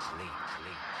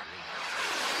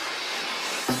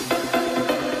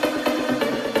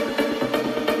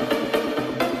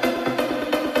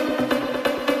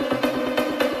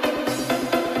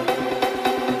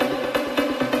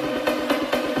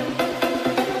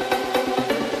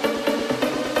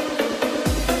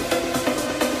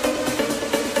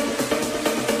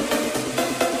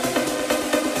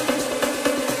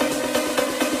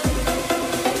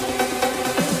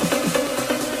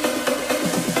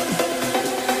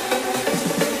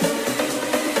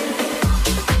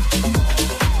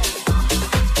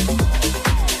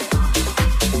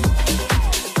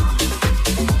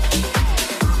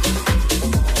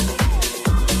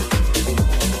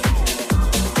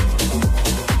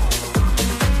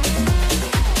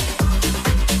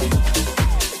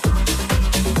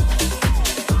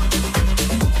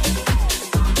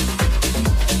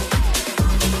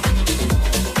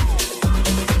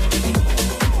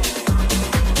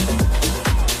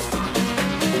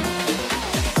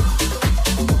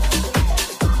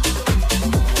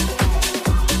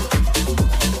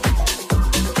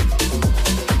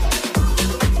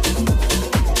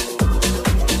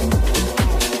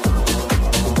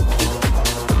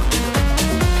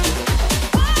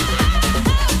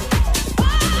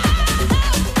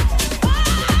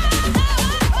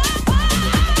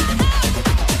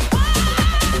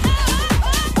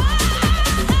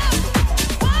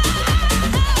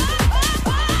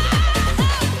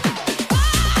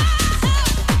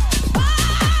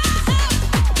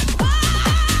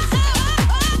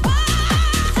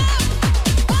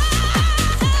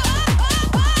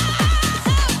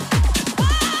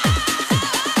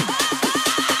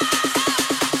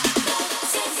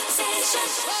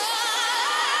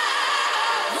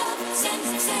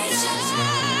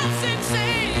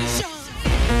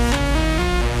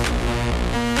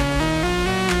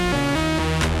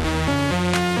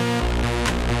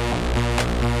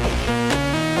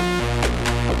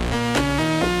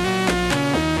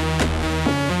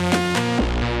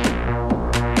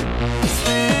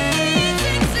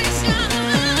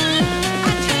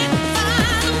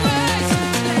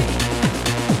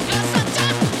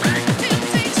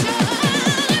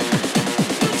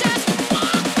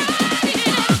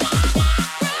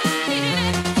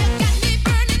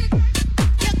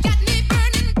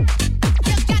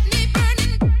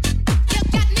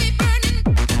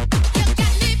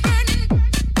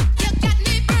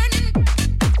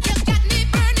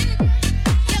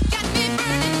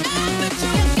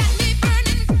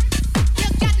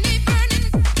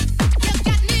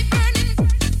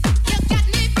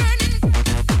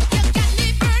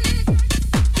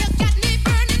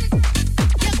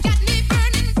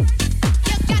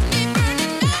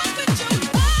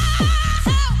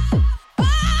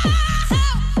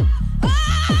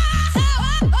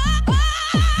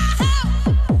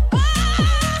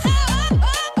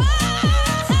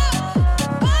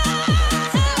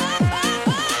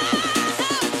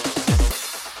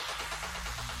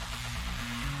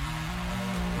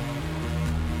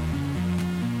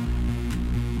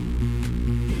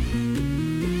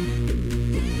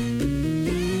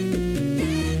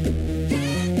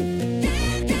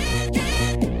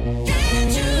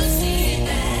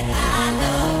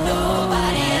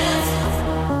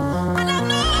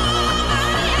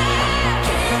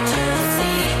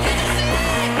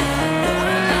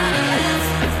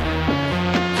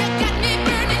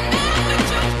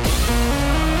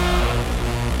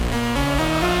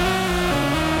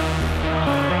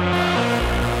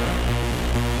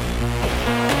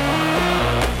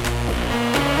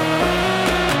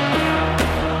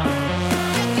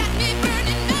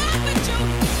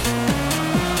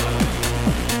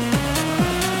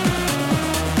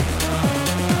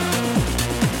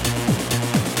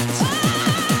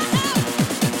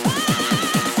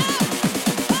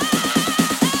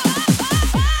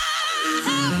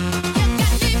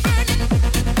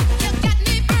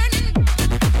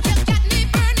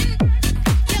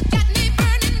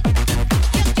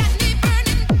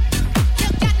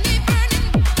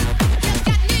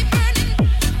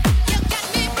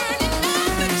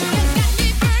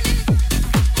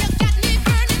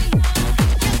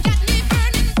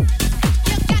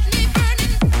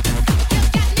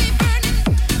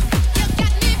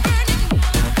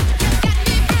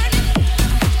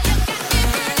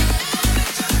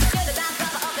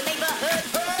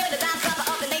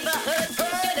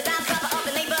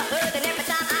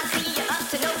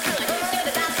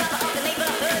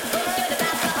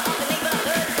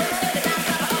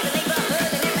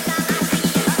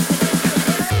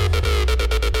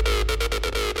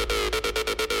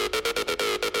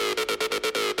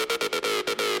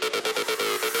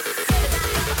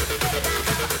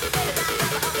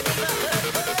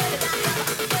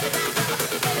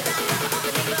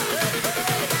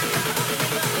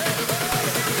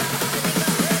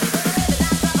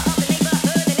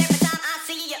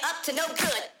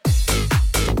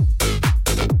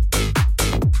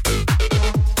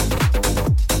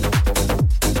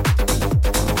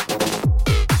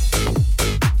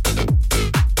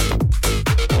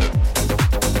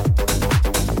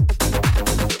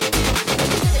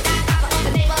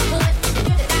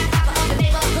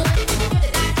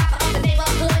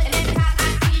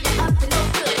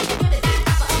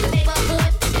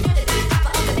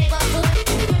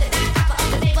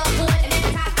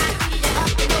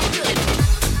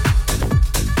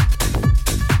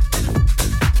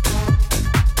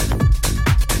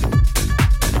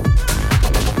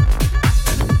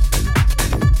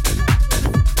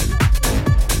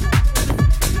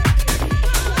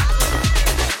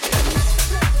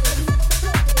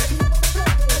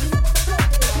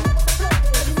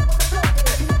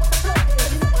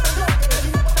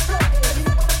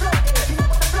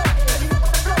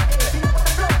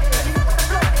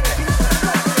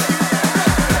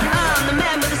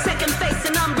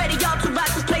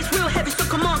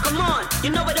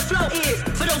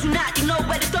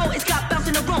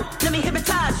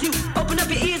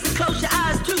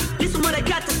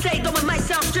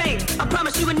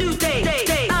 to a new day.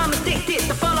 I'm addicted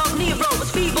to follow Nero. It's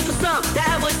feeble for some, the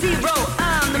average zero.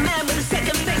 I'm the man with the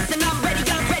second face, and I'm ready,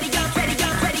 I'm ready, I'm ready,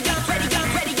 I'm ready, I'm ready, I'm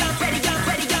ready, I'm ready, I'm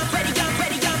ready, I'm ready, I'm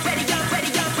ready, I'm ready, I'm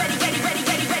ready, I'm ready, ready, ready,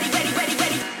 ready, ready, ready,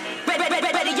 ready, ready,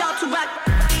 ready, ready, y'all to rock.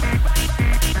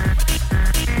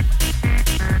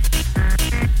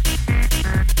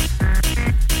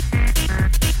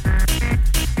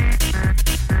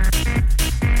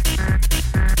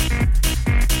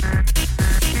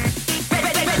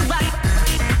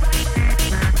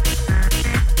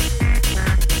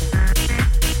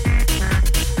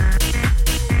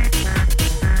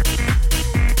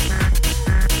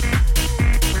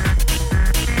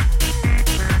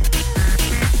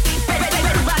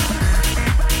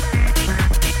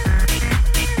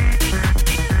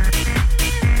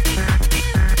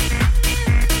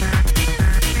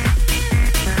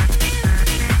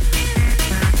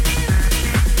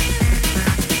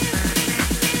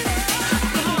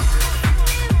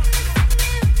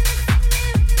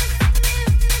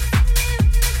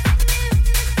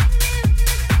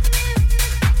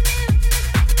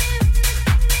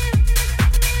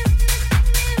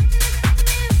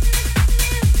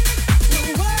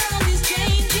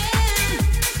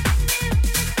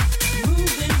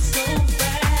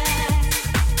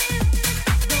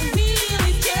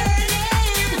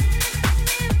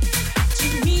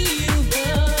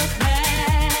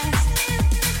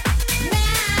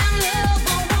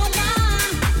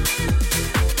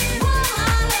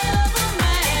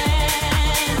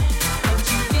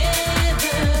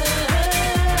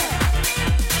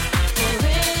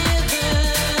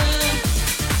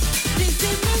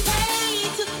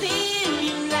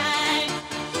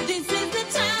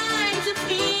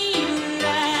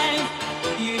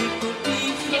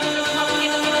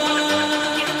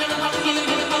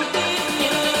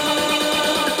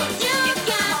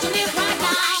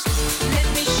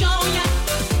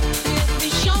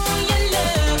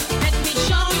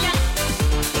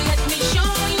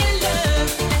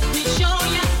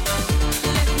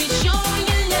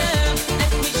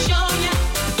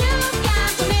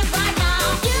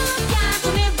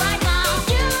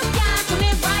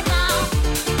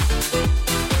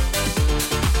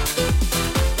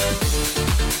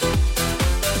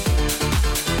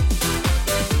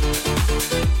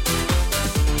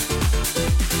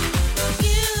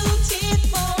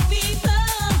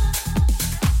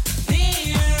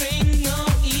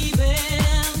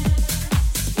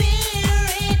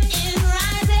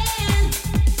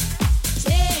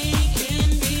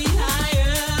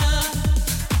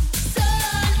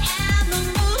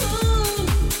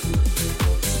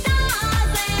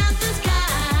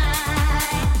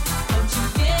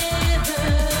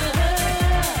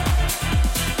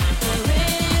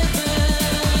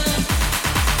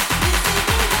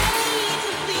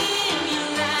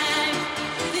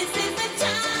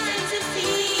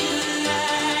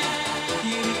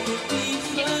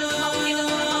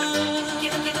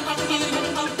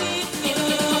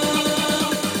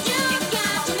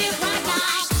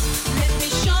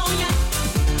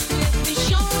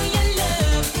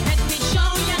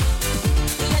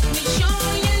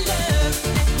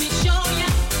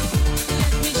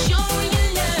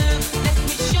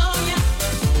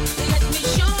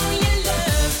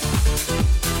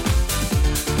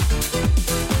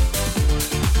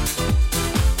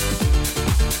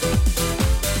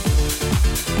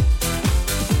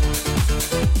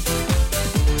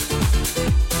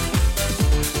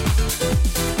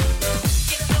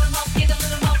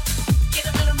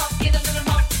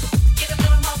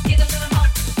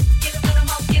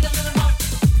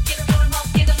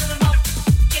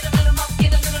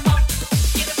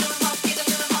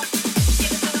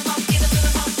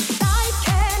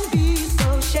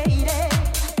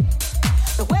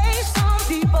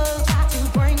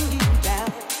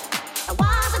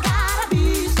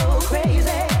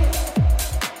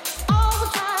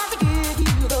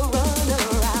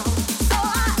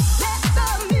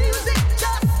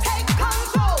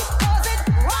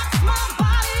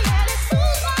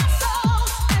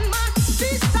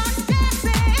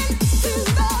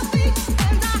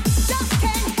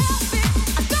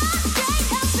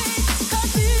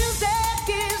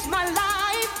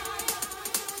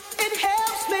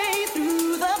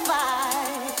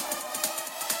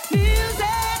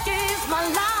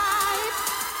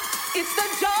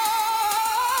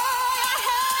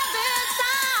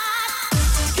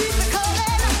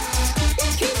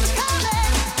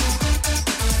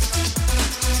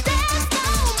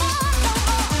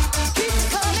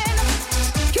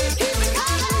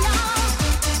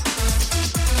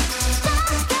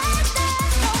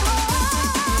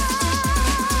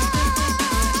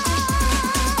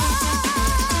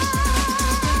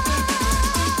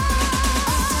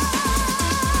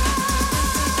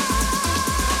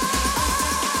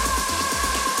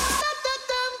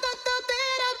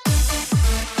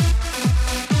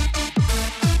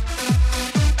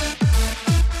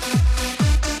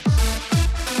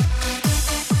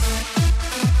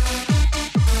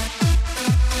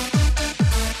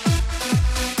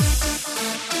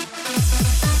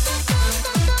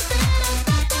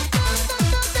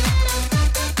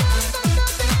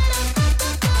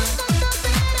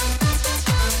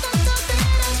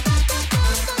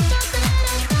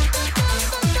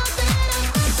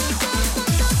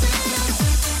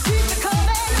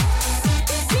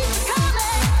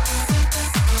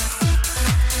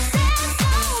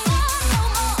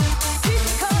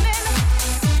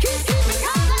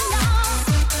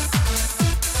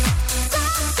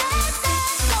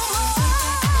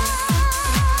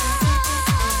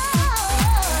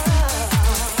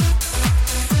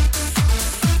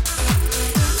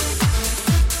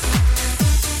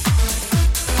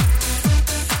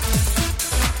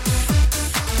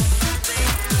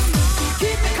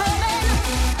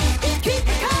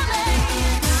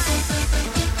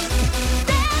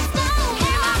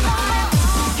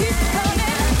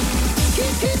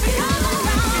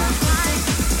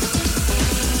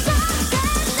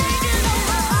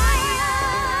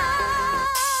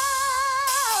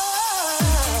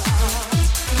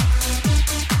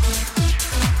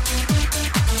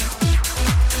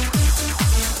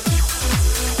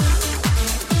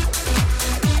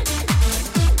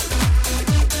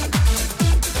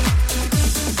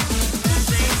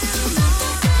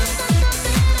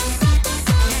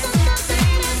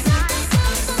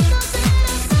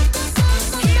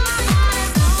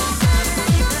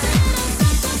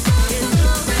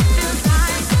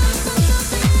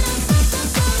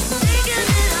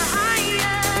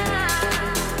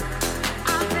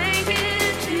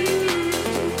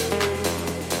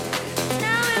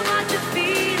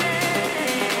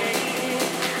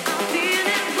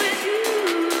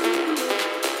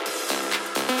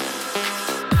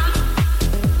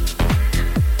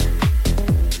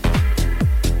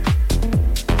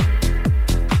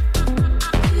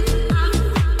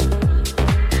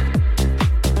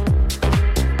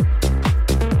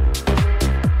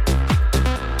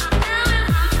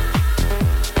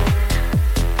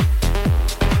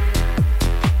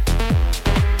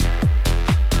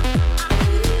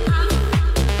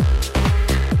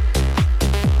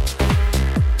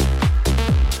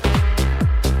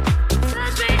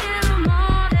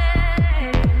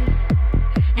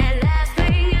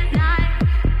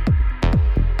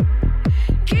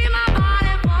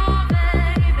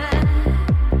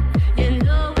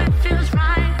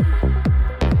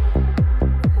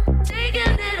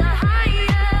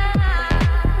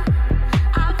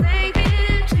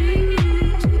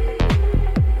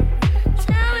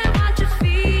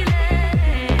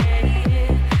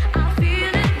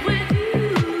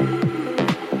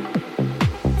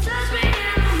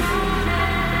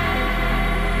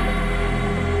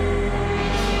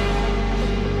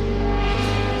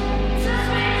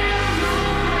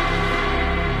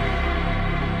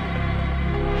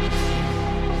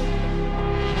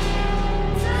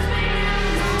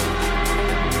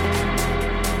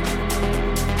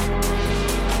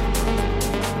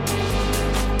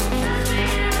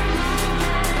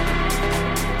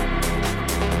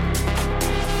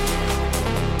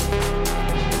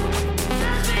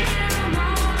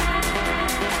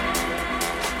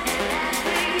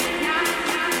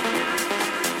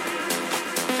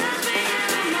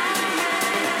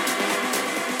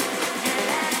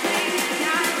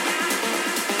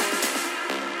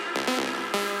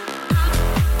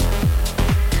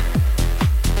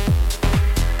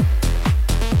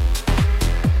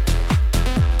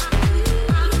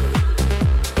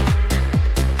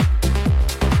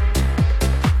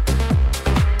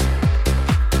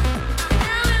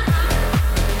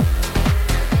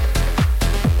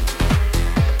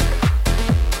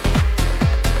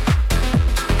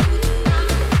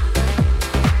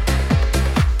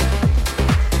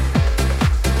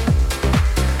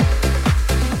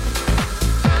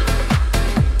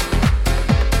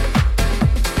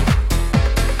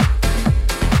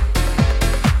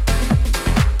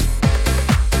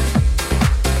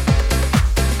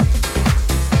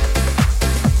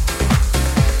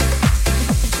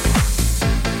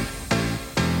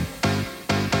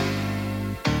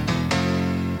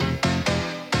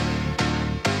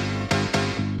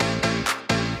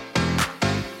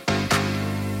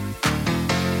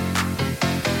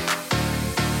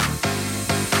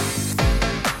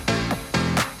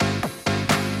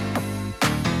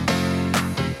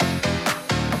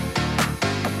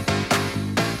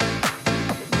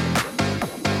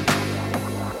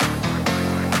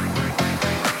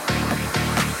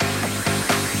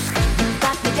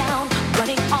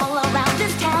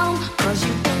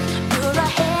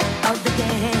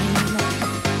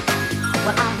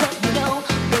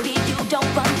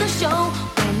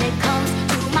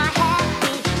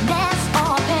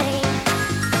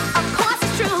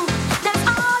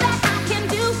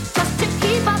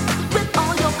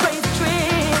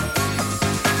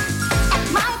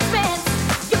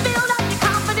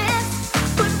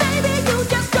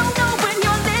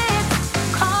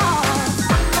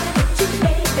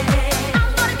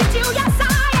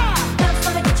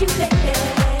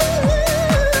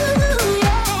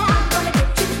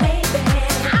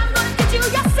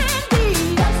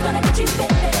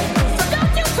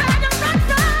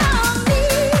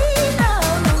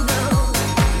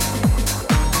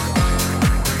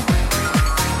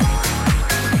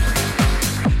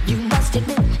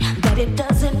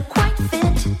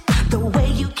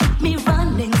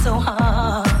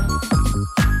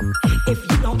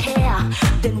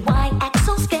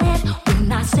 scared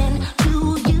when I send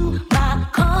to you my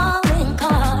calling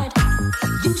card.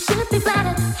 You should be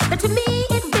flattered that to me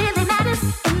it really matters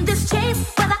in this chase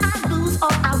whether I lose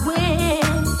or I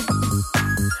win.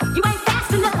 You ain't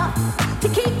fast enough to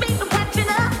keep me from catching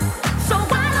up, so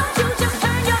why don't you just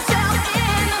turn yourself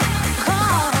in?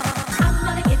 'Cause I'm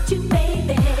gonna get you,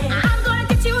 baby. I'm gonna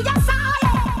get you, yes I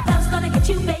am. Love's gonna get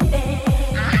you, baby.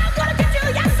 I'm gonna get you,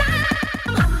 yes I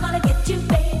am. I'm gonna get you,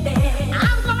 baby.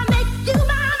 I'm gonna make you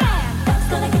my man. Love's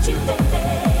gonna get you, baby.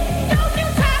 Don't you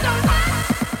try to run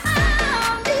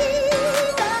on me,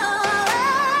 no.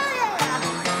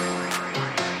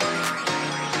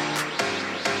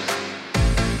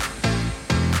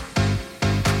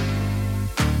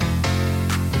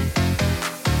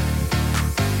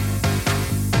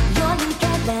 You're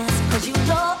careless, 'cause you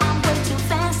know I'm way too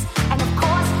fast. And of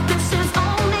course, this is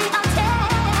only a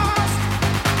test.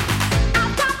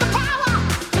 I've got the power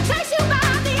to chase you by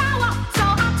the hour, so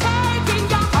I'm taking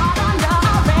your heart under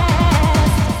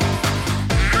arrest.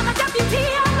 I'm a deputy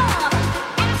of love,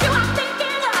 and it's you I'm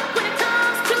thinking of when it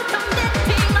comes to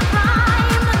committing a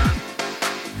crime.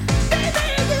 Baby,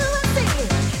 you will see,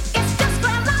 it's just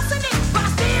grand larceny, but I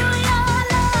steal your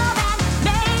love and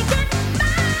make it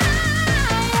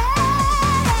mine.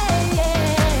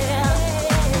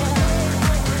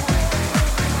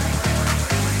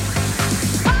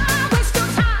 Why waste your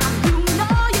time? You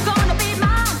know you're gonna be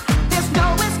mine. There's no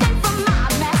escape from my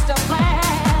master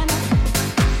plan.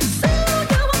 Soon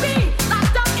you will be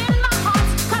locked up in my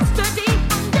heart's custody,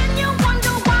 and then you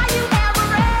wonder why you ever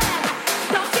ran.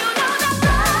 Don't you know that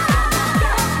love?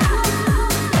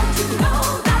 Don't you know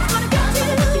that's gonna get you?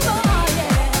 Oh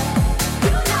yeah.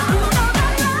 You know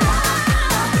that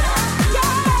love.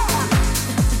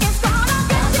 Yeah. It's gonna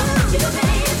get you,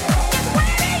 baby. It's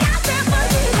waiting out there for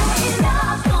you.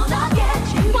 Love's gonna get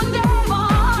you. One day,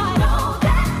 boy. You know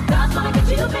that love's gonna get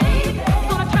you, baby.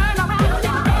 Gonna turn around,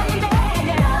 baby.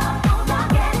 Love's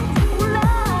gonna get you.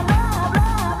 Love, love,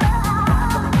 love,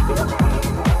 love. You,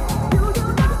 baby. You know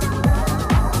that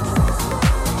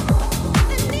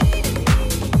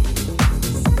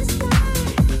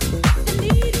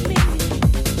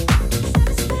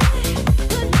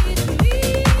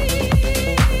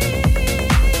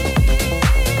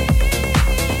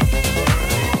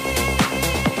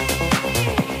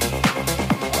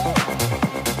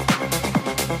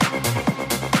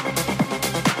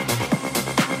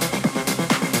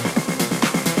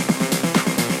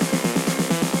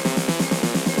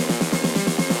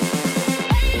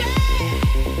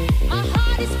my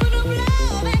heart is full of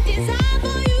love and desire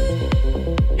for you.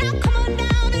 Now come on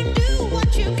down and do what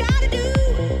you gotta do.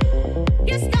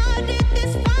 You started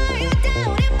this fire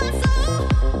down in my soul.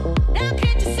 Now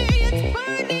can't you see it's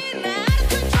burning out of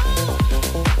control?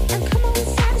 And come on,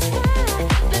 satisfy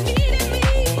the need in me,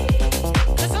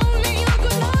 'cause only your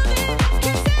good loving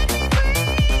can set me free.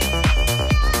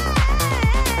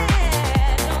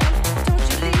 Don't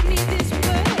you leave me this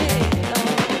way,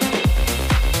 Lord.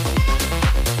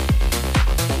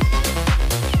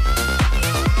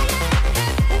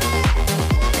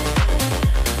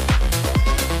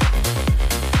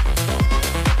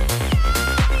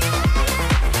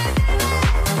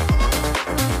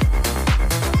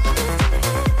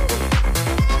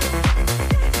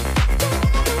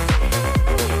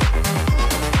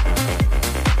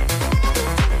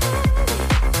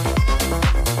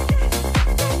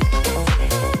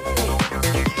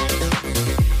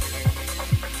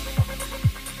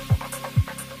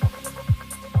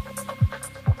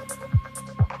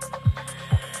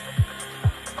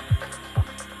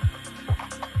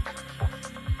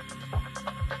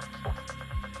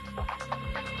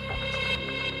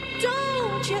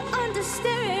 Don't you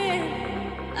understand?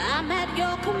 I'm at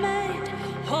your command.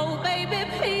 Oh, baby,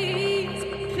 please.